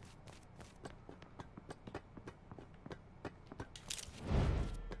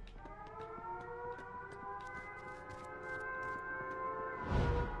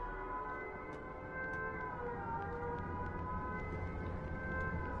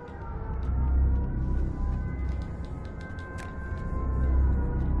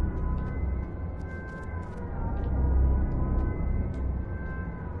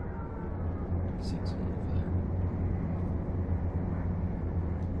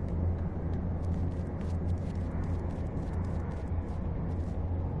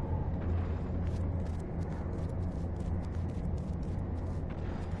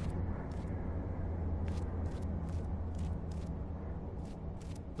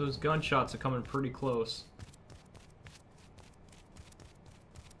 Those gunshots are coming pretty close.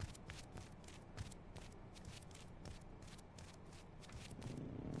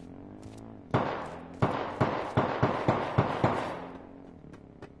 I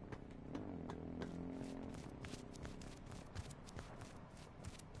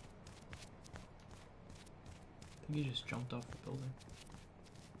think he just jumped off the building.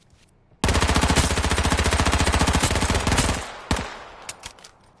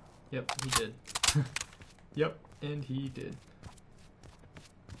 Yep, he did. Yep, and he did.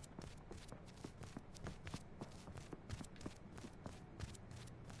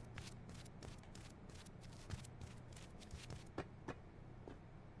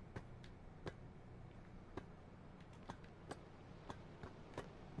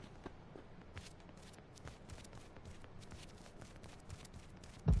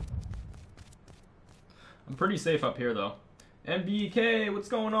 I'm pretty safe up here though. MBK, what's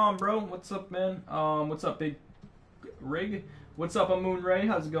going on, bro? What's up, man? What's up, Big Rig? What's up, Moon Ray?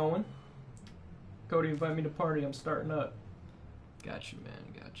 How's it going? Cody, invite me to party. I'm starting up. Got you,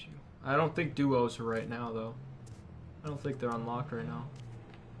 man. Got you. I don't think duos are right now, though. I don't think they're unlocked right now.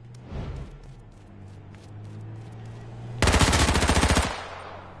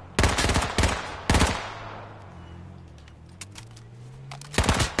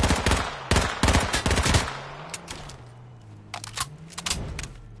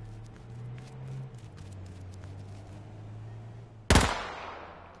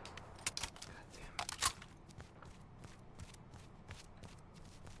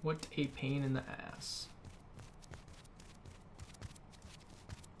 What a pain in the ass.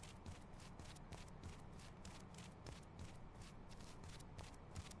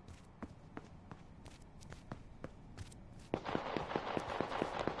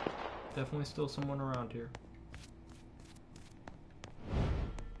 Definitely still someone around here.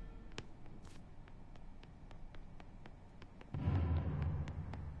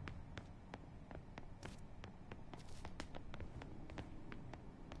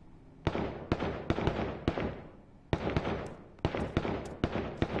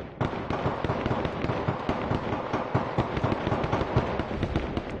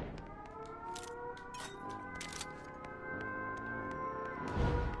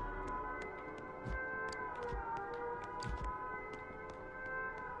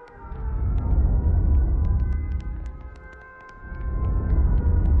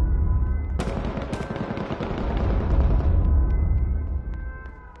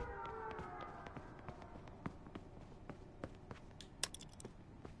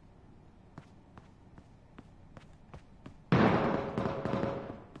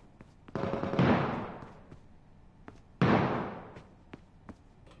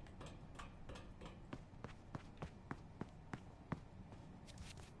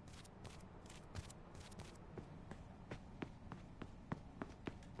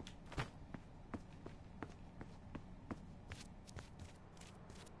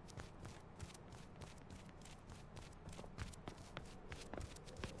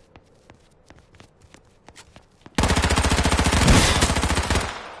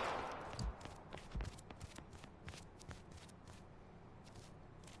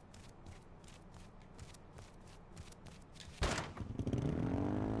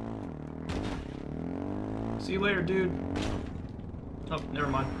 See you later, dude. Oh, never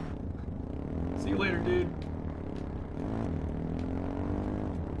mind. See you later, dude.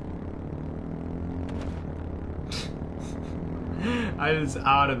 I was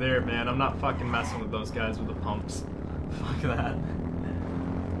out of there, man. I'm not fucking messing with those guys with the pumps. Fuck that.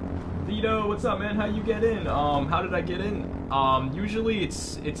 Vito, what's up, man? How you get in? How did I get in? Usually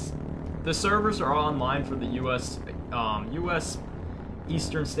it's the servers are online for the US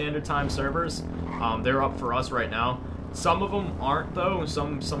Eastern Standard Time servers. They're up for us right now. Some of them aren't though.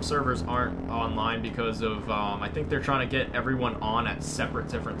 Some servers aren't online because of I think they're trying to get everyone on at separate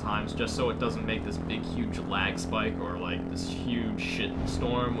different times just so it doesn't make this big huge lag spike or like this huge shit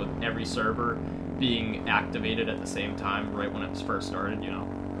storm with every server being activated at the same time right when it first started, you know.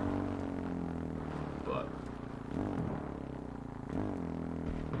 But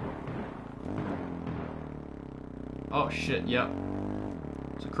oh shit, yep.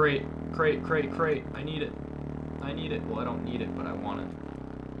 It's a crate. I need it. I need it. Well, I don't need it, but I want it.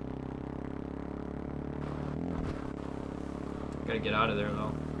 Gotta get out of there,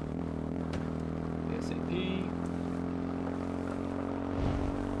 though. ASAP.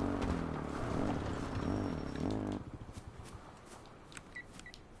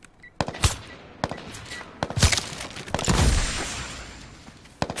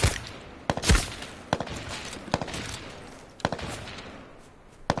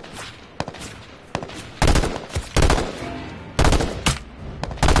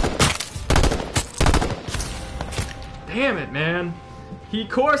 Damn it, man. Of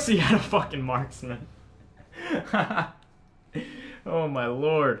course he had a fucking marksman. Oh my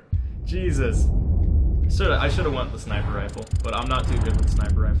lord. Jesus. I should have went with the sniper rifle, but I'm not too good with the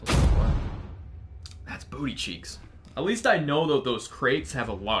sniper rifle so far. That's booty cheeks. At least I know that those crates have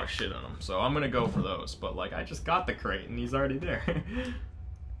a lot of shit in them, so I'm gonna go for those. But like, I just got the crate and he's already there.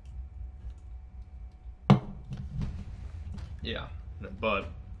 Yeah, but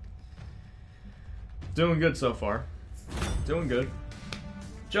doing good so far. Doing good.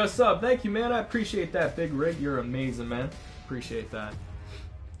 Just up. Thank you, man. I appreciate that, Big Rig. You're amazing, man. Appreciate that.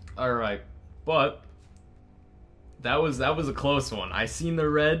 Alright. But that was a close one. I seen the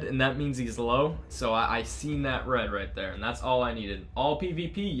red, and that means he's low. So I seen that red right there, and that's all I needed. All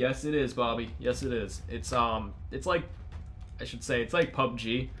PvP? Yes, it is, Bobby. Yes, it is. It's like, I should say, it's like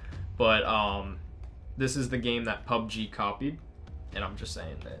PUBG, but this is the game that PUBG copied, and I'm just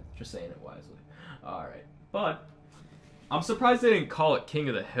saying it wisely. Alright. But I'm surprised they didn't call it King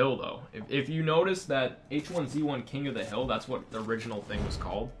of the Hill, though. If you notice that H1Z1 King of the Hill, that's what the original thing was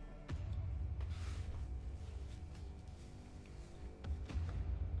called.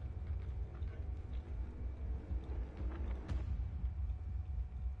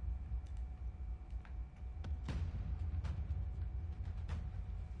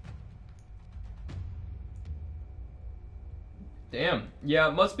 Damn. Yeah,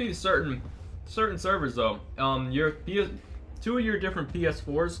 it must be certain servers though. Two of your different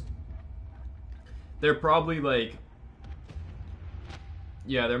PS4s, they're probably like,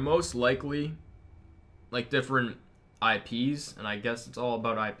 yeah, they're most likely like different IPs, and I guess it's all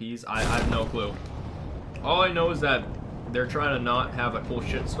about IPs. I have no clue. All I know is that they're trying to not have a full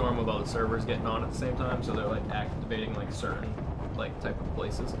shitstorm with all the servers getting on at the same time, so they're like activating like certain like type of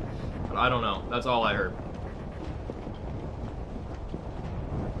places. But I don't know. That's all I heard.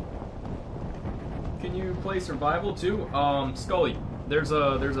 Can you play survival too? Scully, there's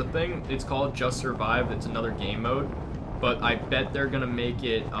a thing, it's called Just Survive. It's another game mode, but I bet they're gonna make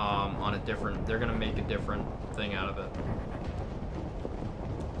it on a different, they're gonna make a different thing out of it.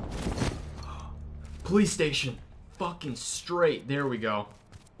 Police station, fucking straight. There we go.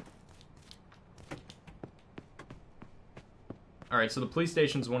 All right, so the police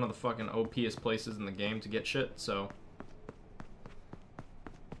station's one of the fucking OPest places in the game to get shit. So.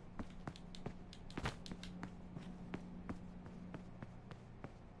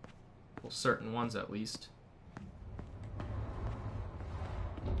 Certain ones at least.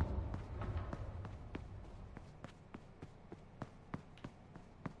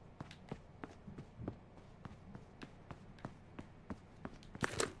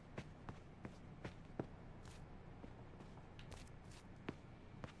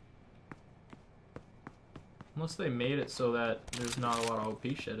 Unless they made it so that there's not a lot of OP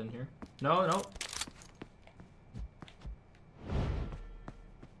shit in here. No.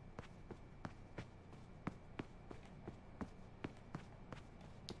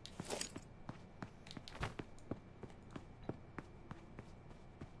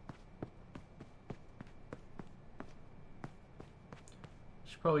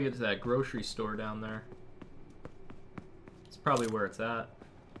 Probably get to that grocery store down there. It's probably where it's at.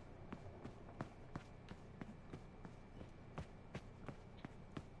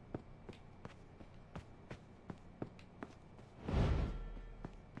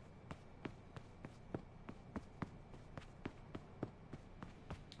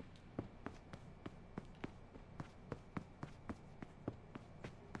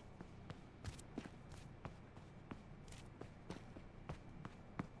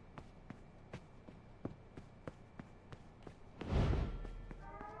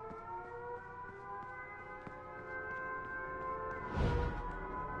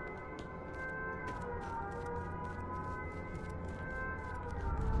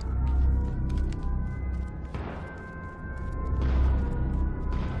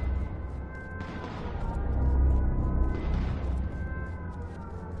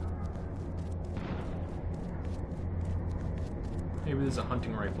 Maybe there's a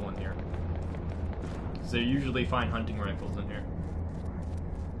hunting rifle in here. So you usually find hunting rifles in here.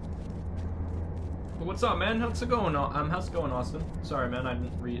 Well, what's up, man? How's it going? How's it going, Austin? Sorry, man. I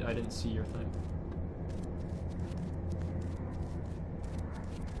didn't see your thing.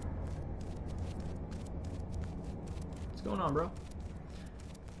 What's going on, bro?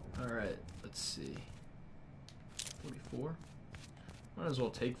 All right. Let's see. 44. Might as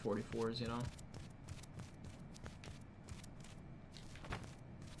well take 44s, you know.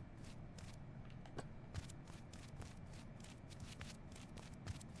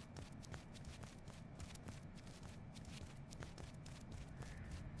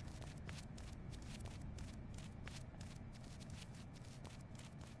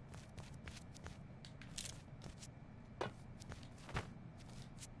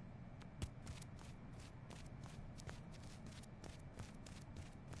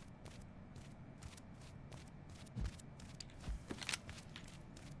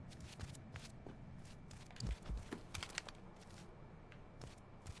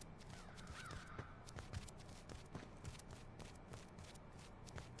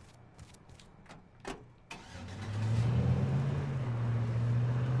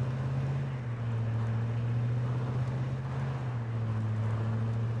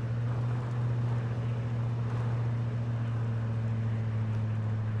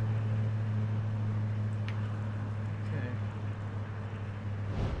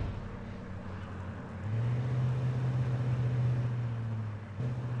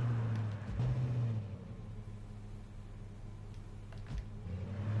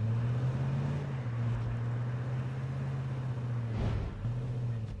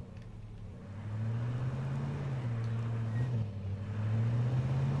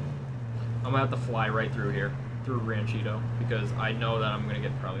 I'm gonna have to fly right through here, through Ranchito, because I know that I'm gonna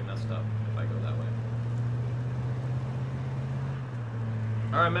get probably messed up if I go that way.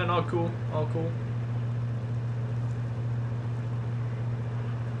 Alright, man, all cool, all cool.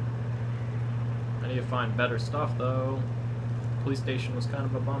 I need to find better stuff, though. Police station was kind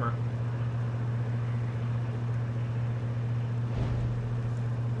of a bummer.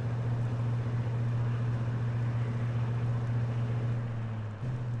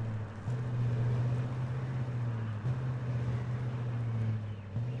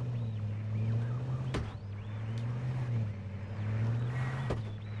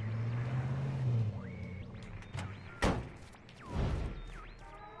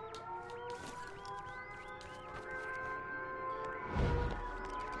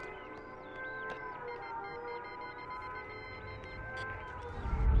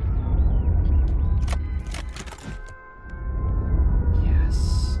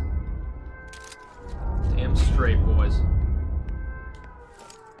 Straight, boys.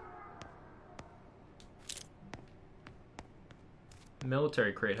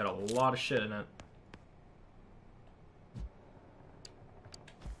 Military crate had a lot of shit in it.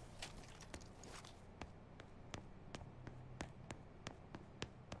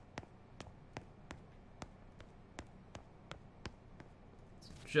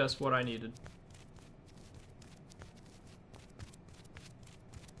 It's just what I needed.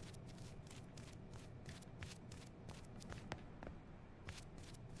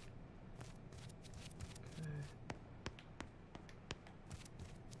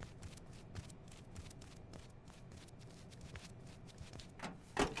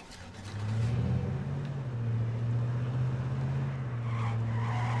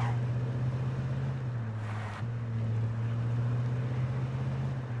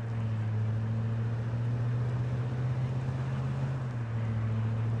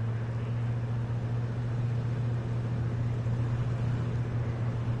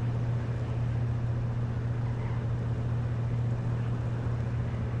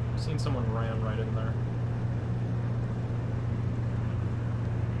 Seen someone ran right in there.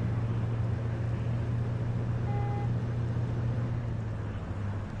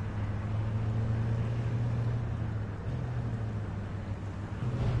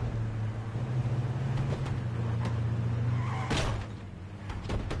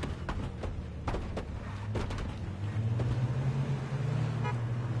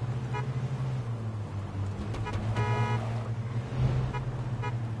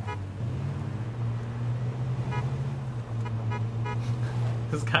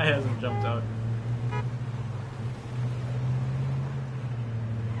 This guy hasn't jumped out.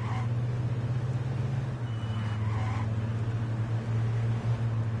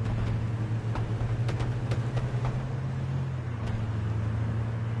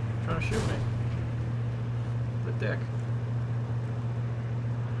 Trying to shoot me. The dick.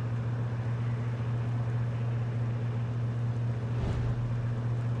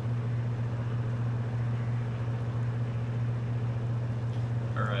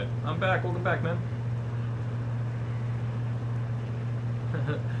 Welcome back, man.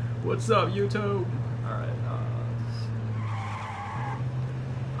 What's up, YouTube? Alright,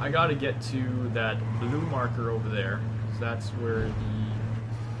 I gotta get to that blue marker over there. So that's where the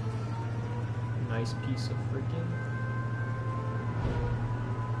nice piece of freaking...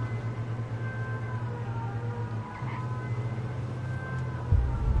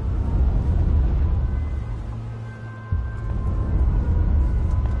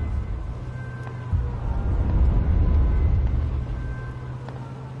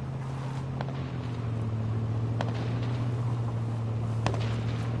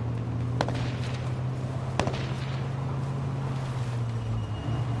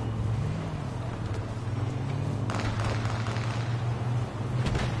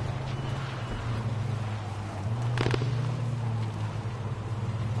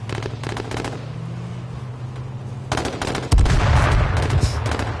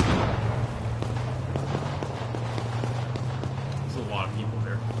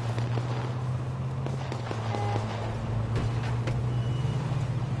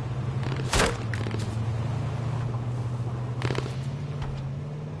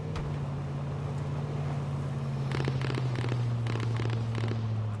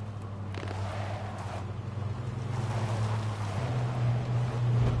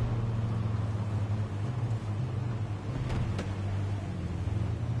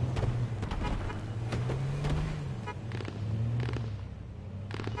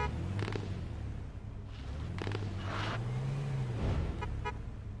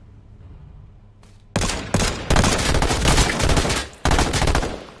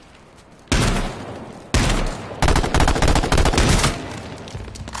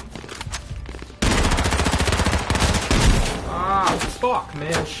 Fuck,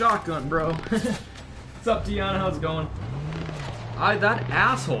 man. Shotgun, bro. What's up, Deanna? How's it going? That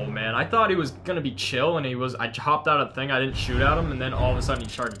asshole, man. I thought he was gonna be chill, and I hopped out of the thing, I didn't shoot at him, and then all of a sudden he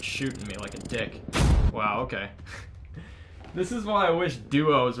started shooting me like a dick. Wow, okay. This is why I wish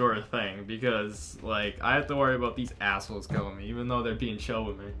duos were a thing, because, like, I have to worry about these assholes killing me, even though they're being chill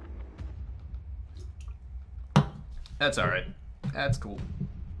with me. That's alright. That's cool.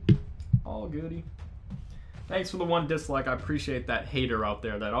 All goody. Thanks for the 1 dislike. I appreciate that hater out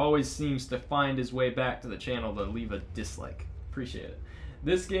there that always seems to find his way back to the channel to leave a dislike. Appreciate it.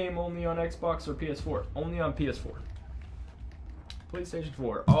 This game only on Xbox or PS4? Only on PS4. PlayStation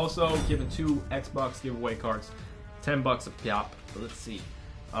 4. Also giving 2 Xbox giveaway cards. $10 a pop. Let's see.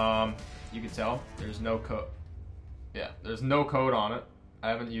 You can tell there's no code. Yeah, there's no code on it. I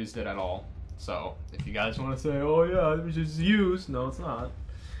haven't used it at all. So if you guys want to say, oh yeah, it was just used. No, it's not.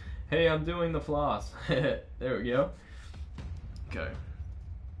 Hey, I'm doing the floss. There we go. Okay.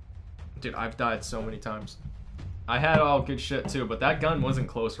 Dude, I've died so many times. I had all good shit too, but that gun wasn't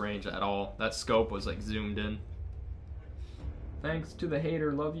close range at all. That scope was like zoomed in. Thanks to the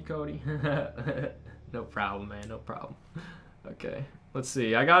hater. Love you, Cody. No problem, man. No problem. Okay. Let's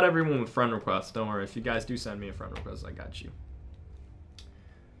see. I got everyone with friend requests. Don't worry. If you guys do send me a friend request, I got you.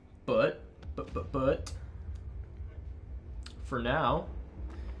 But. For now,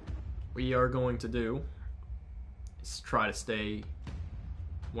 we are going to do is try to stay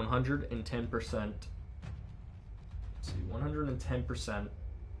 110%. See, 110%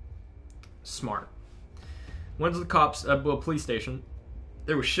 smart. Went to the cops at a police station.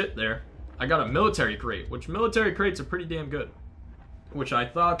 There was shit there. I got a military crate, which military crates are pretty damn good. Which I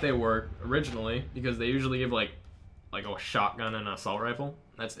thought they were originally, because they usually give like a shotgun and an assault rifle.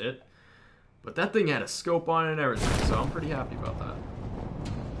 That's it. But that thing had a scope on it and everything, so I'm pretty happy about that.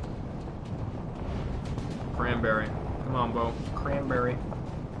 Cranberry. Come on, Bo. Cranberry.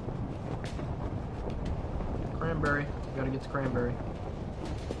 Cranberry. You gotta get to cranberry.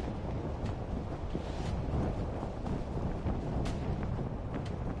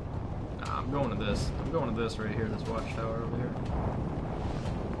 Nah, I'm going to this. I'm going to this right here, this watchtower over here.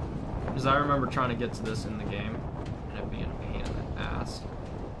 Because I remember trying to get to this in the game, and it being a pain in the ass.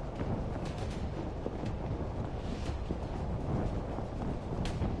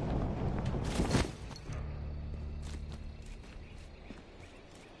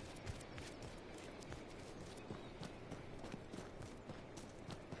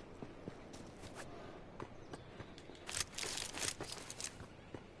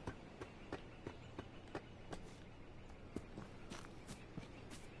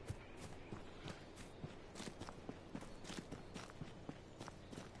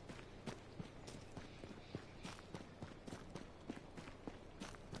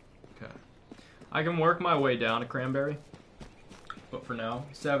 I can work my way down to cranberry, but for now,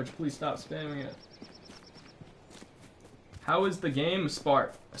 Savage, please stop spamming it. How is the game?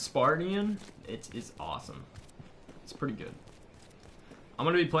 Spartian? It is awesome. It's pretty good. I'm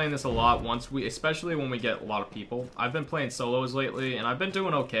gonna be playing this a lot especially when we get a lot of people. I've been playing solos lately, and I've been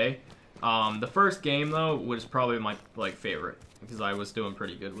doing okay. The first game though was probably my favorite because I was doing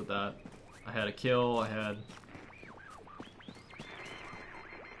pretty good with that. I had a kill. I had.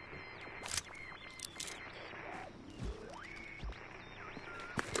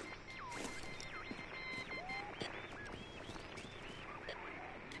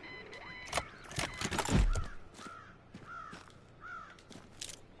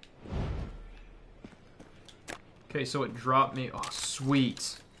 Okay, so it dropped me. Oh,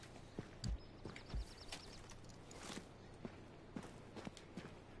 sweet.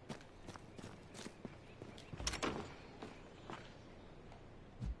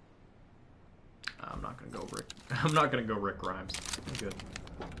 I'm not gonna go Rick. I'm not gonna go Rick Grimes. I'm good.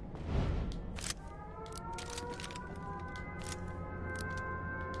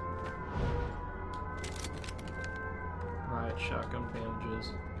 Right, shotgun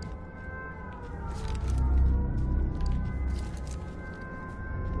bandages.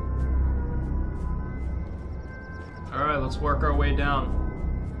 Alright, let's work our way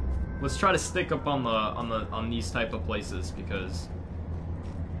down. Let's try to stick up on these type of places because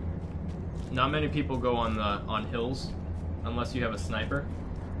not many people go on hills unless you have a sniper.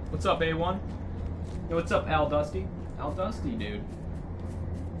 What's up, A1? Yo, what's up, Al Dusty? Al Dusty, dude.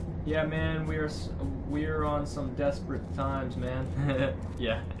 Yeah, man, we're on some desperate times, man.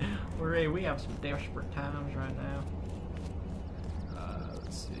 Yeah, we have some desperate times right now.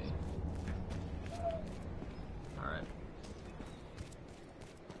 Let's see. Alright.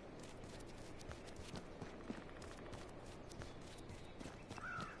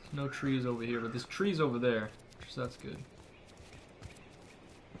 No trees over here, but there's trees over there, so that's good.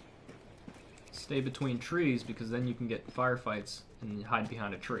 Stay between trees because then you can get firefights and hide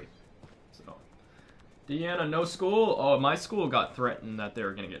behind a tree. So, Deanna, no school? Oh, my school got threatened that they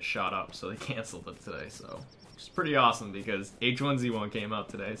were gonna get shot up, so they canceled it today. So, which is pretty awesome because H1Z1 came out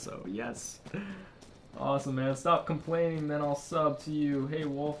today. So yes. Awesome, man. Stop complaining, then I'll sub to you. Hey,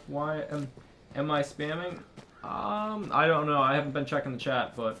 Wolf, why am I spamming? I don't know. I haven't been checking the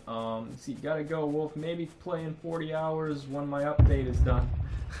chat, but, see, gotta go, Wolf. Maybe play in 40 hours when my update is done.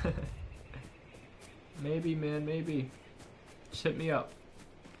 Maybe, man, maybe. Just hit me up.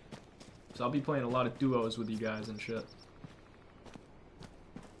 So I'll be playing a lot of duos with you guys and shit.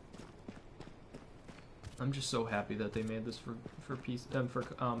 I'm just so happy that they made this for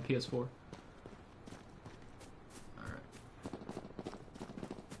PS4.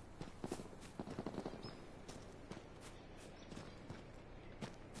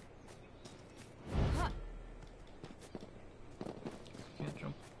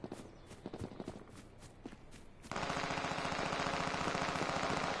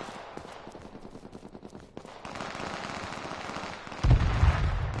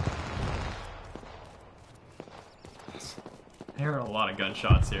 There are a lot of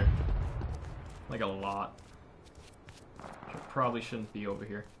gunshots here. Like a lot. I probably shouldn't be over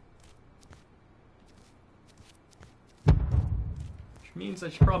here. Which means I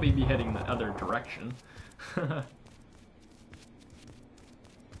should probably be heading the other direction. I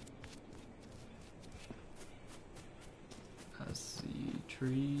see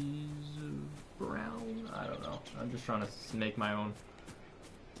trees of brown. I don't know. I'm just trying to make my own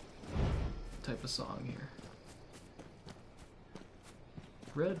type of song here.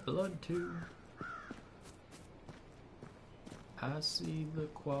 Red blood too. I see the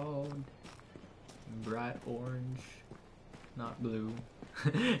quad, bright orange, not blue,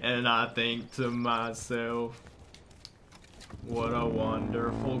 and I think to myself, what a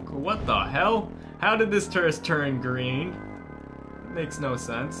wonderful. What the hell? How did this turret turn green? Makes no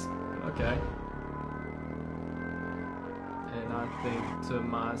sense. Okay. And I think to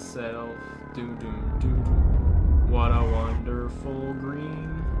myself, doo doo doo doo. What a wonderful green.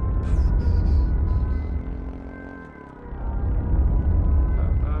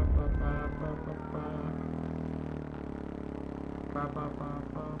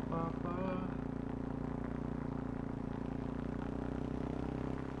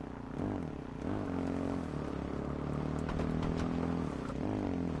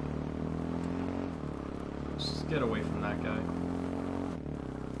 Just get away from that guy.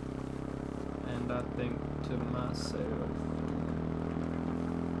 And I think to myself,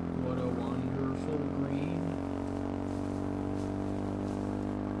 what a wonderful green.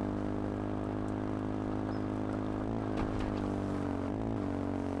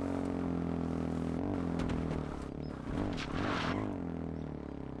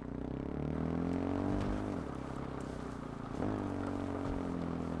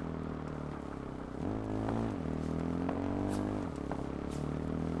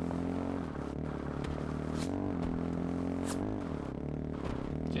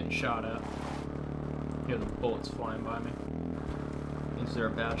 getting shot at. Hear the bullets flying by me. Means they're a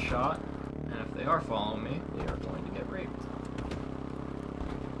bad shot, and if they are following me, they are going to get raped.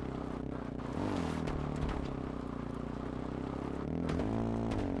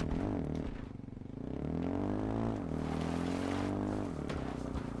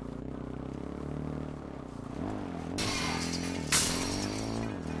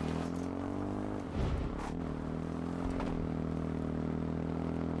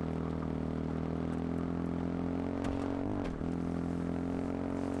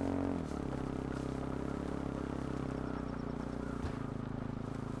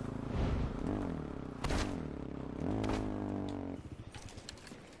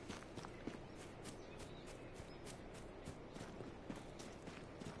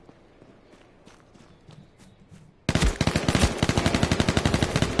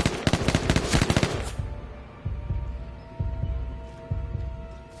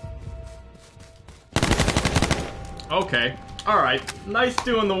 Okay, alright. Nice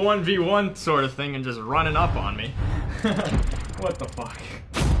doing the 1v1 sort of thing and just running up on me. What the fuck?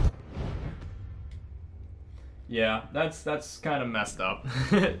 Yeah, that's kind of messed up.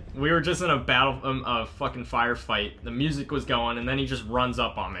 We were just in a battle, a fucking firefight. The music was going, and then he just runs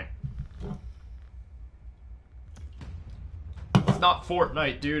up on me. It's not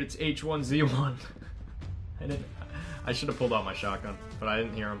Fortnite, dude. It's H1Z1. I should have pulled out my shotgun, but I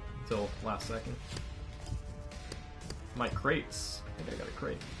didn't hear him until last second. My crates. I think I got a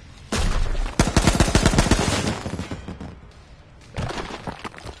crate.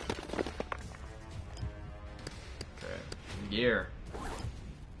 Okay. Gear.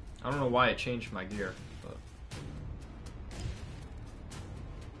 I don't know why it changed my gear, but.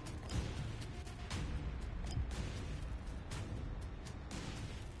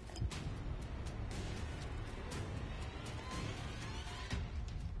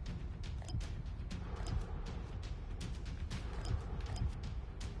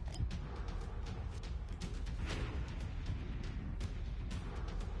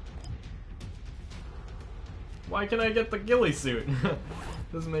 Why can I get the ghillie suit?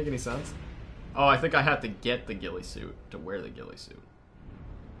 Doesn't make any sense. Oh, I think I have to get the ghillie suit to wear the ghillie suit.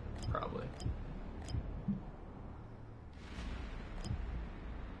 Probably.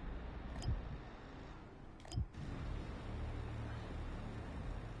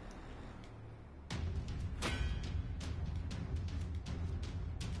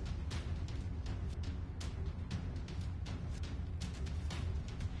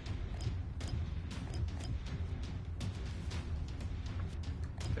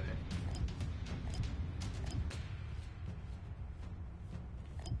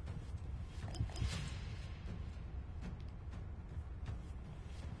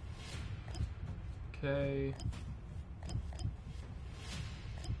 Okay.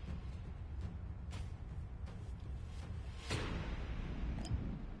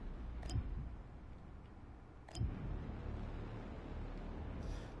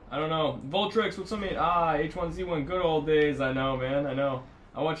 I don't know. Voltrix, what's up, mate? Ah, H1Z1, good old days. I know, man. I know.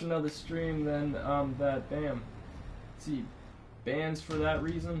 I watch another stream, then that. Damn. Let's see, bans for that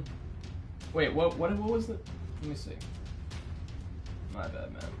reason. Wait, what was it? Let me see. My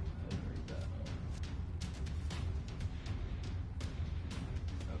bad, man.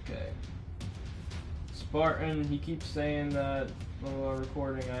 Okay. Spartan, he keeps saying that blah, blah,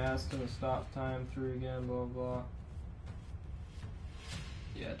 recording. I asked him to stop time through again, blah blah.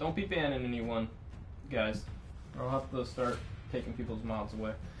 Yeah, don't be banning anyone, guys. Or I'll have to start taking people's mods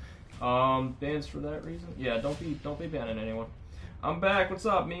away. Bans for that reason? Yeah, don't be banning anyone. I'm back. What's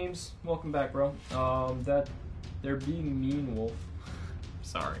up, memes? Welcome back, bro. That they're being mean, Wolf.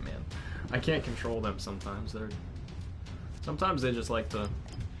 Sorry, man. I can't control them sometimes. Sometimes they just like to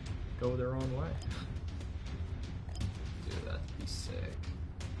go their own way. Dude, that'd be sick.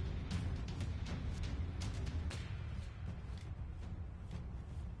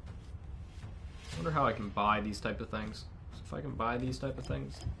 I wonder how I can buy these type of things. If I can buy these type of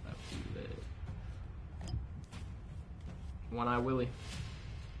things, that'd be lit. One Eye Willie.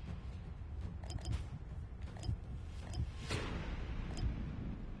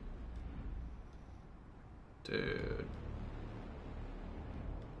 Dude.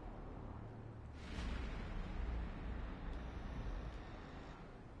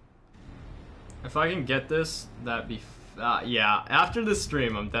 If I can get this, that'd be... yeah, after this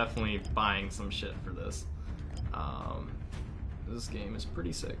stream, I'm definitely buying some shit for this. This game is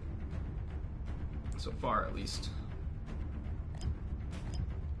pretty sick. So far, at least.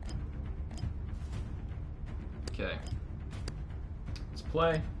 Okay. Let's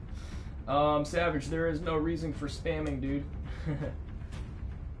play. Savage, there is no reason for spamming, dude.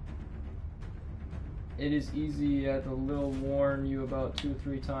 It is easy. I had to little warn you about 2 or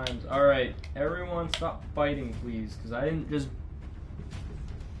 3 times. Alright, everyone stop fighting, please, because I didn't just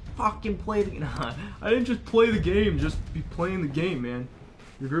fucking play the nah, I didn't just play the game, just be playing the game, man.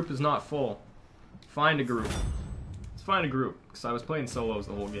 Your group is not full. Find a group. Let's find a group, because I was playing solos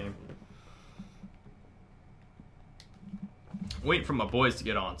the whole game. Wait for my boys to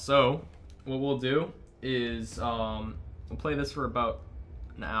get on. So, what we'll do is, we'll play this for about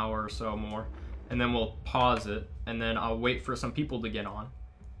an hour or so more, and then we'll pause it, and then I'll wait for some people to get on.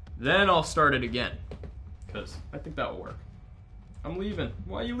 Then I'll start it again, because I think that will work. I'm leaving.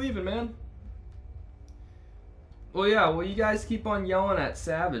 Why are you leaving, man? Well, yeah, well, you guys keep on yelling at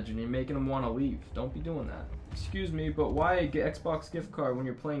Savage, and you're making him want to leave. Don't be doing that. Excuse me, but why a Xbox gift card when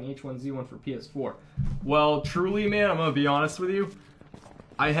you're playing H1Z1 for PS4? Well, truly, man, I'm gonna be honest with you.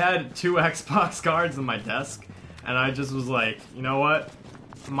 I had 2 Xbox cards on my desk, and I just was like, you know what?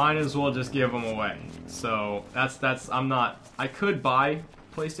 Might as well just give them away. So I could buy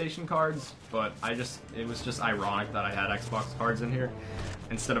PlayStation cards, but it was just ironic that I had Xbox cards in here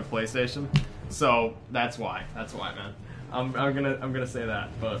instead of PlayStation. So that's why, man. I'm gonna say that,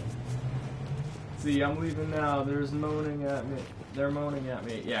 but see, I'm leaving now. There's moaning at me. They're moaning at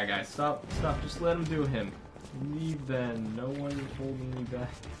me. Yeah, guys, stop. Just let him do him. Leave then. No one is holding me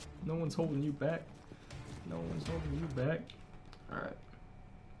back. No one's holding you back. No one's holding you back. All right.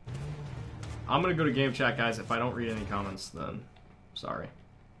 I'm gonna go to game chat, guys. If I don't read any comments, then sorry.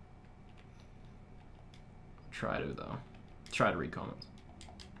 Try to though. Try to read comments.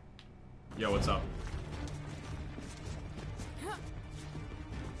 Yo, what's up?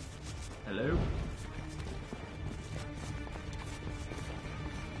 Hello?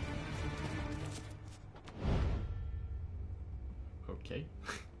 Okay.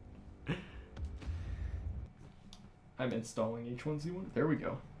 I'm installing H1Z1. There we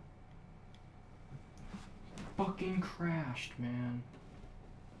go. Fucking crashed, man.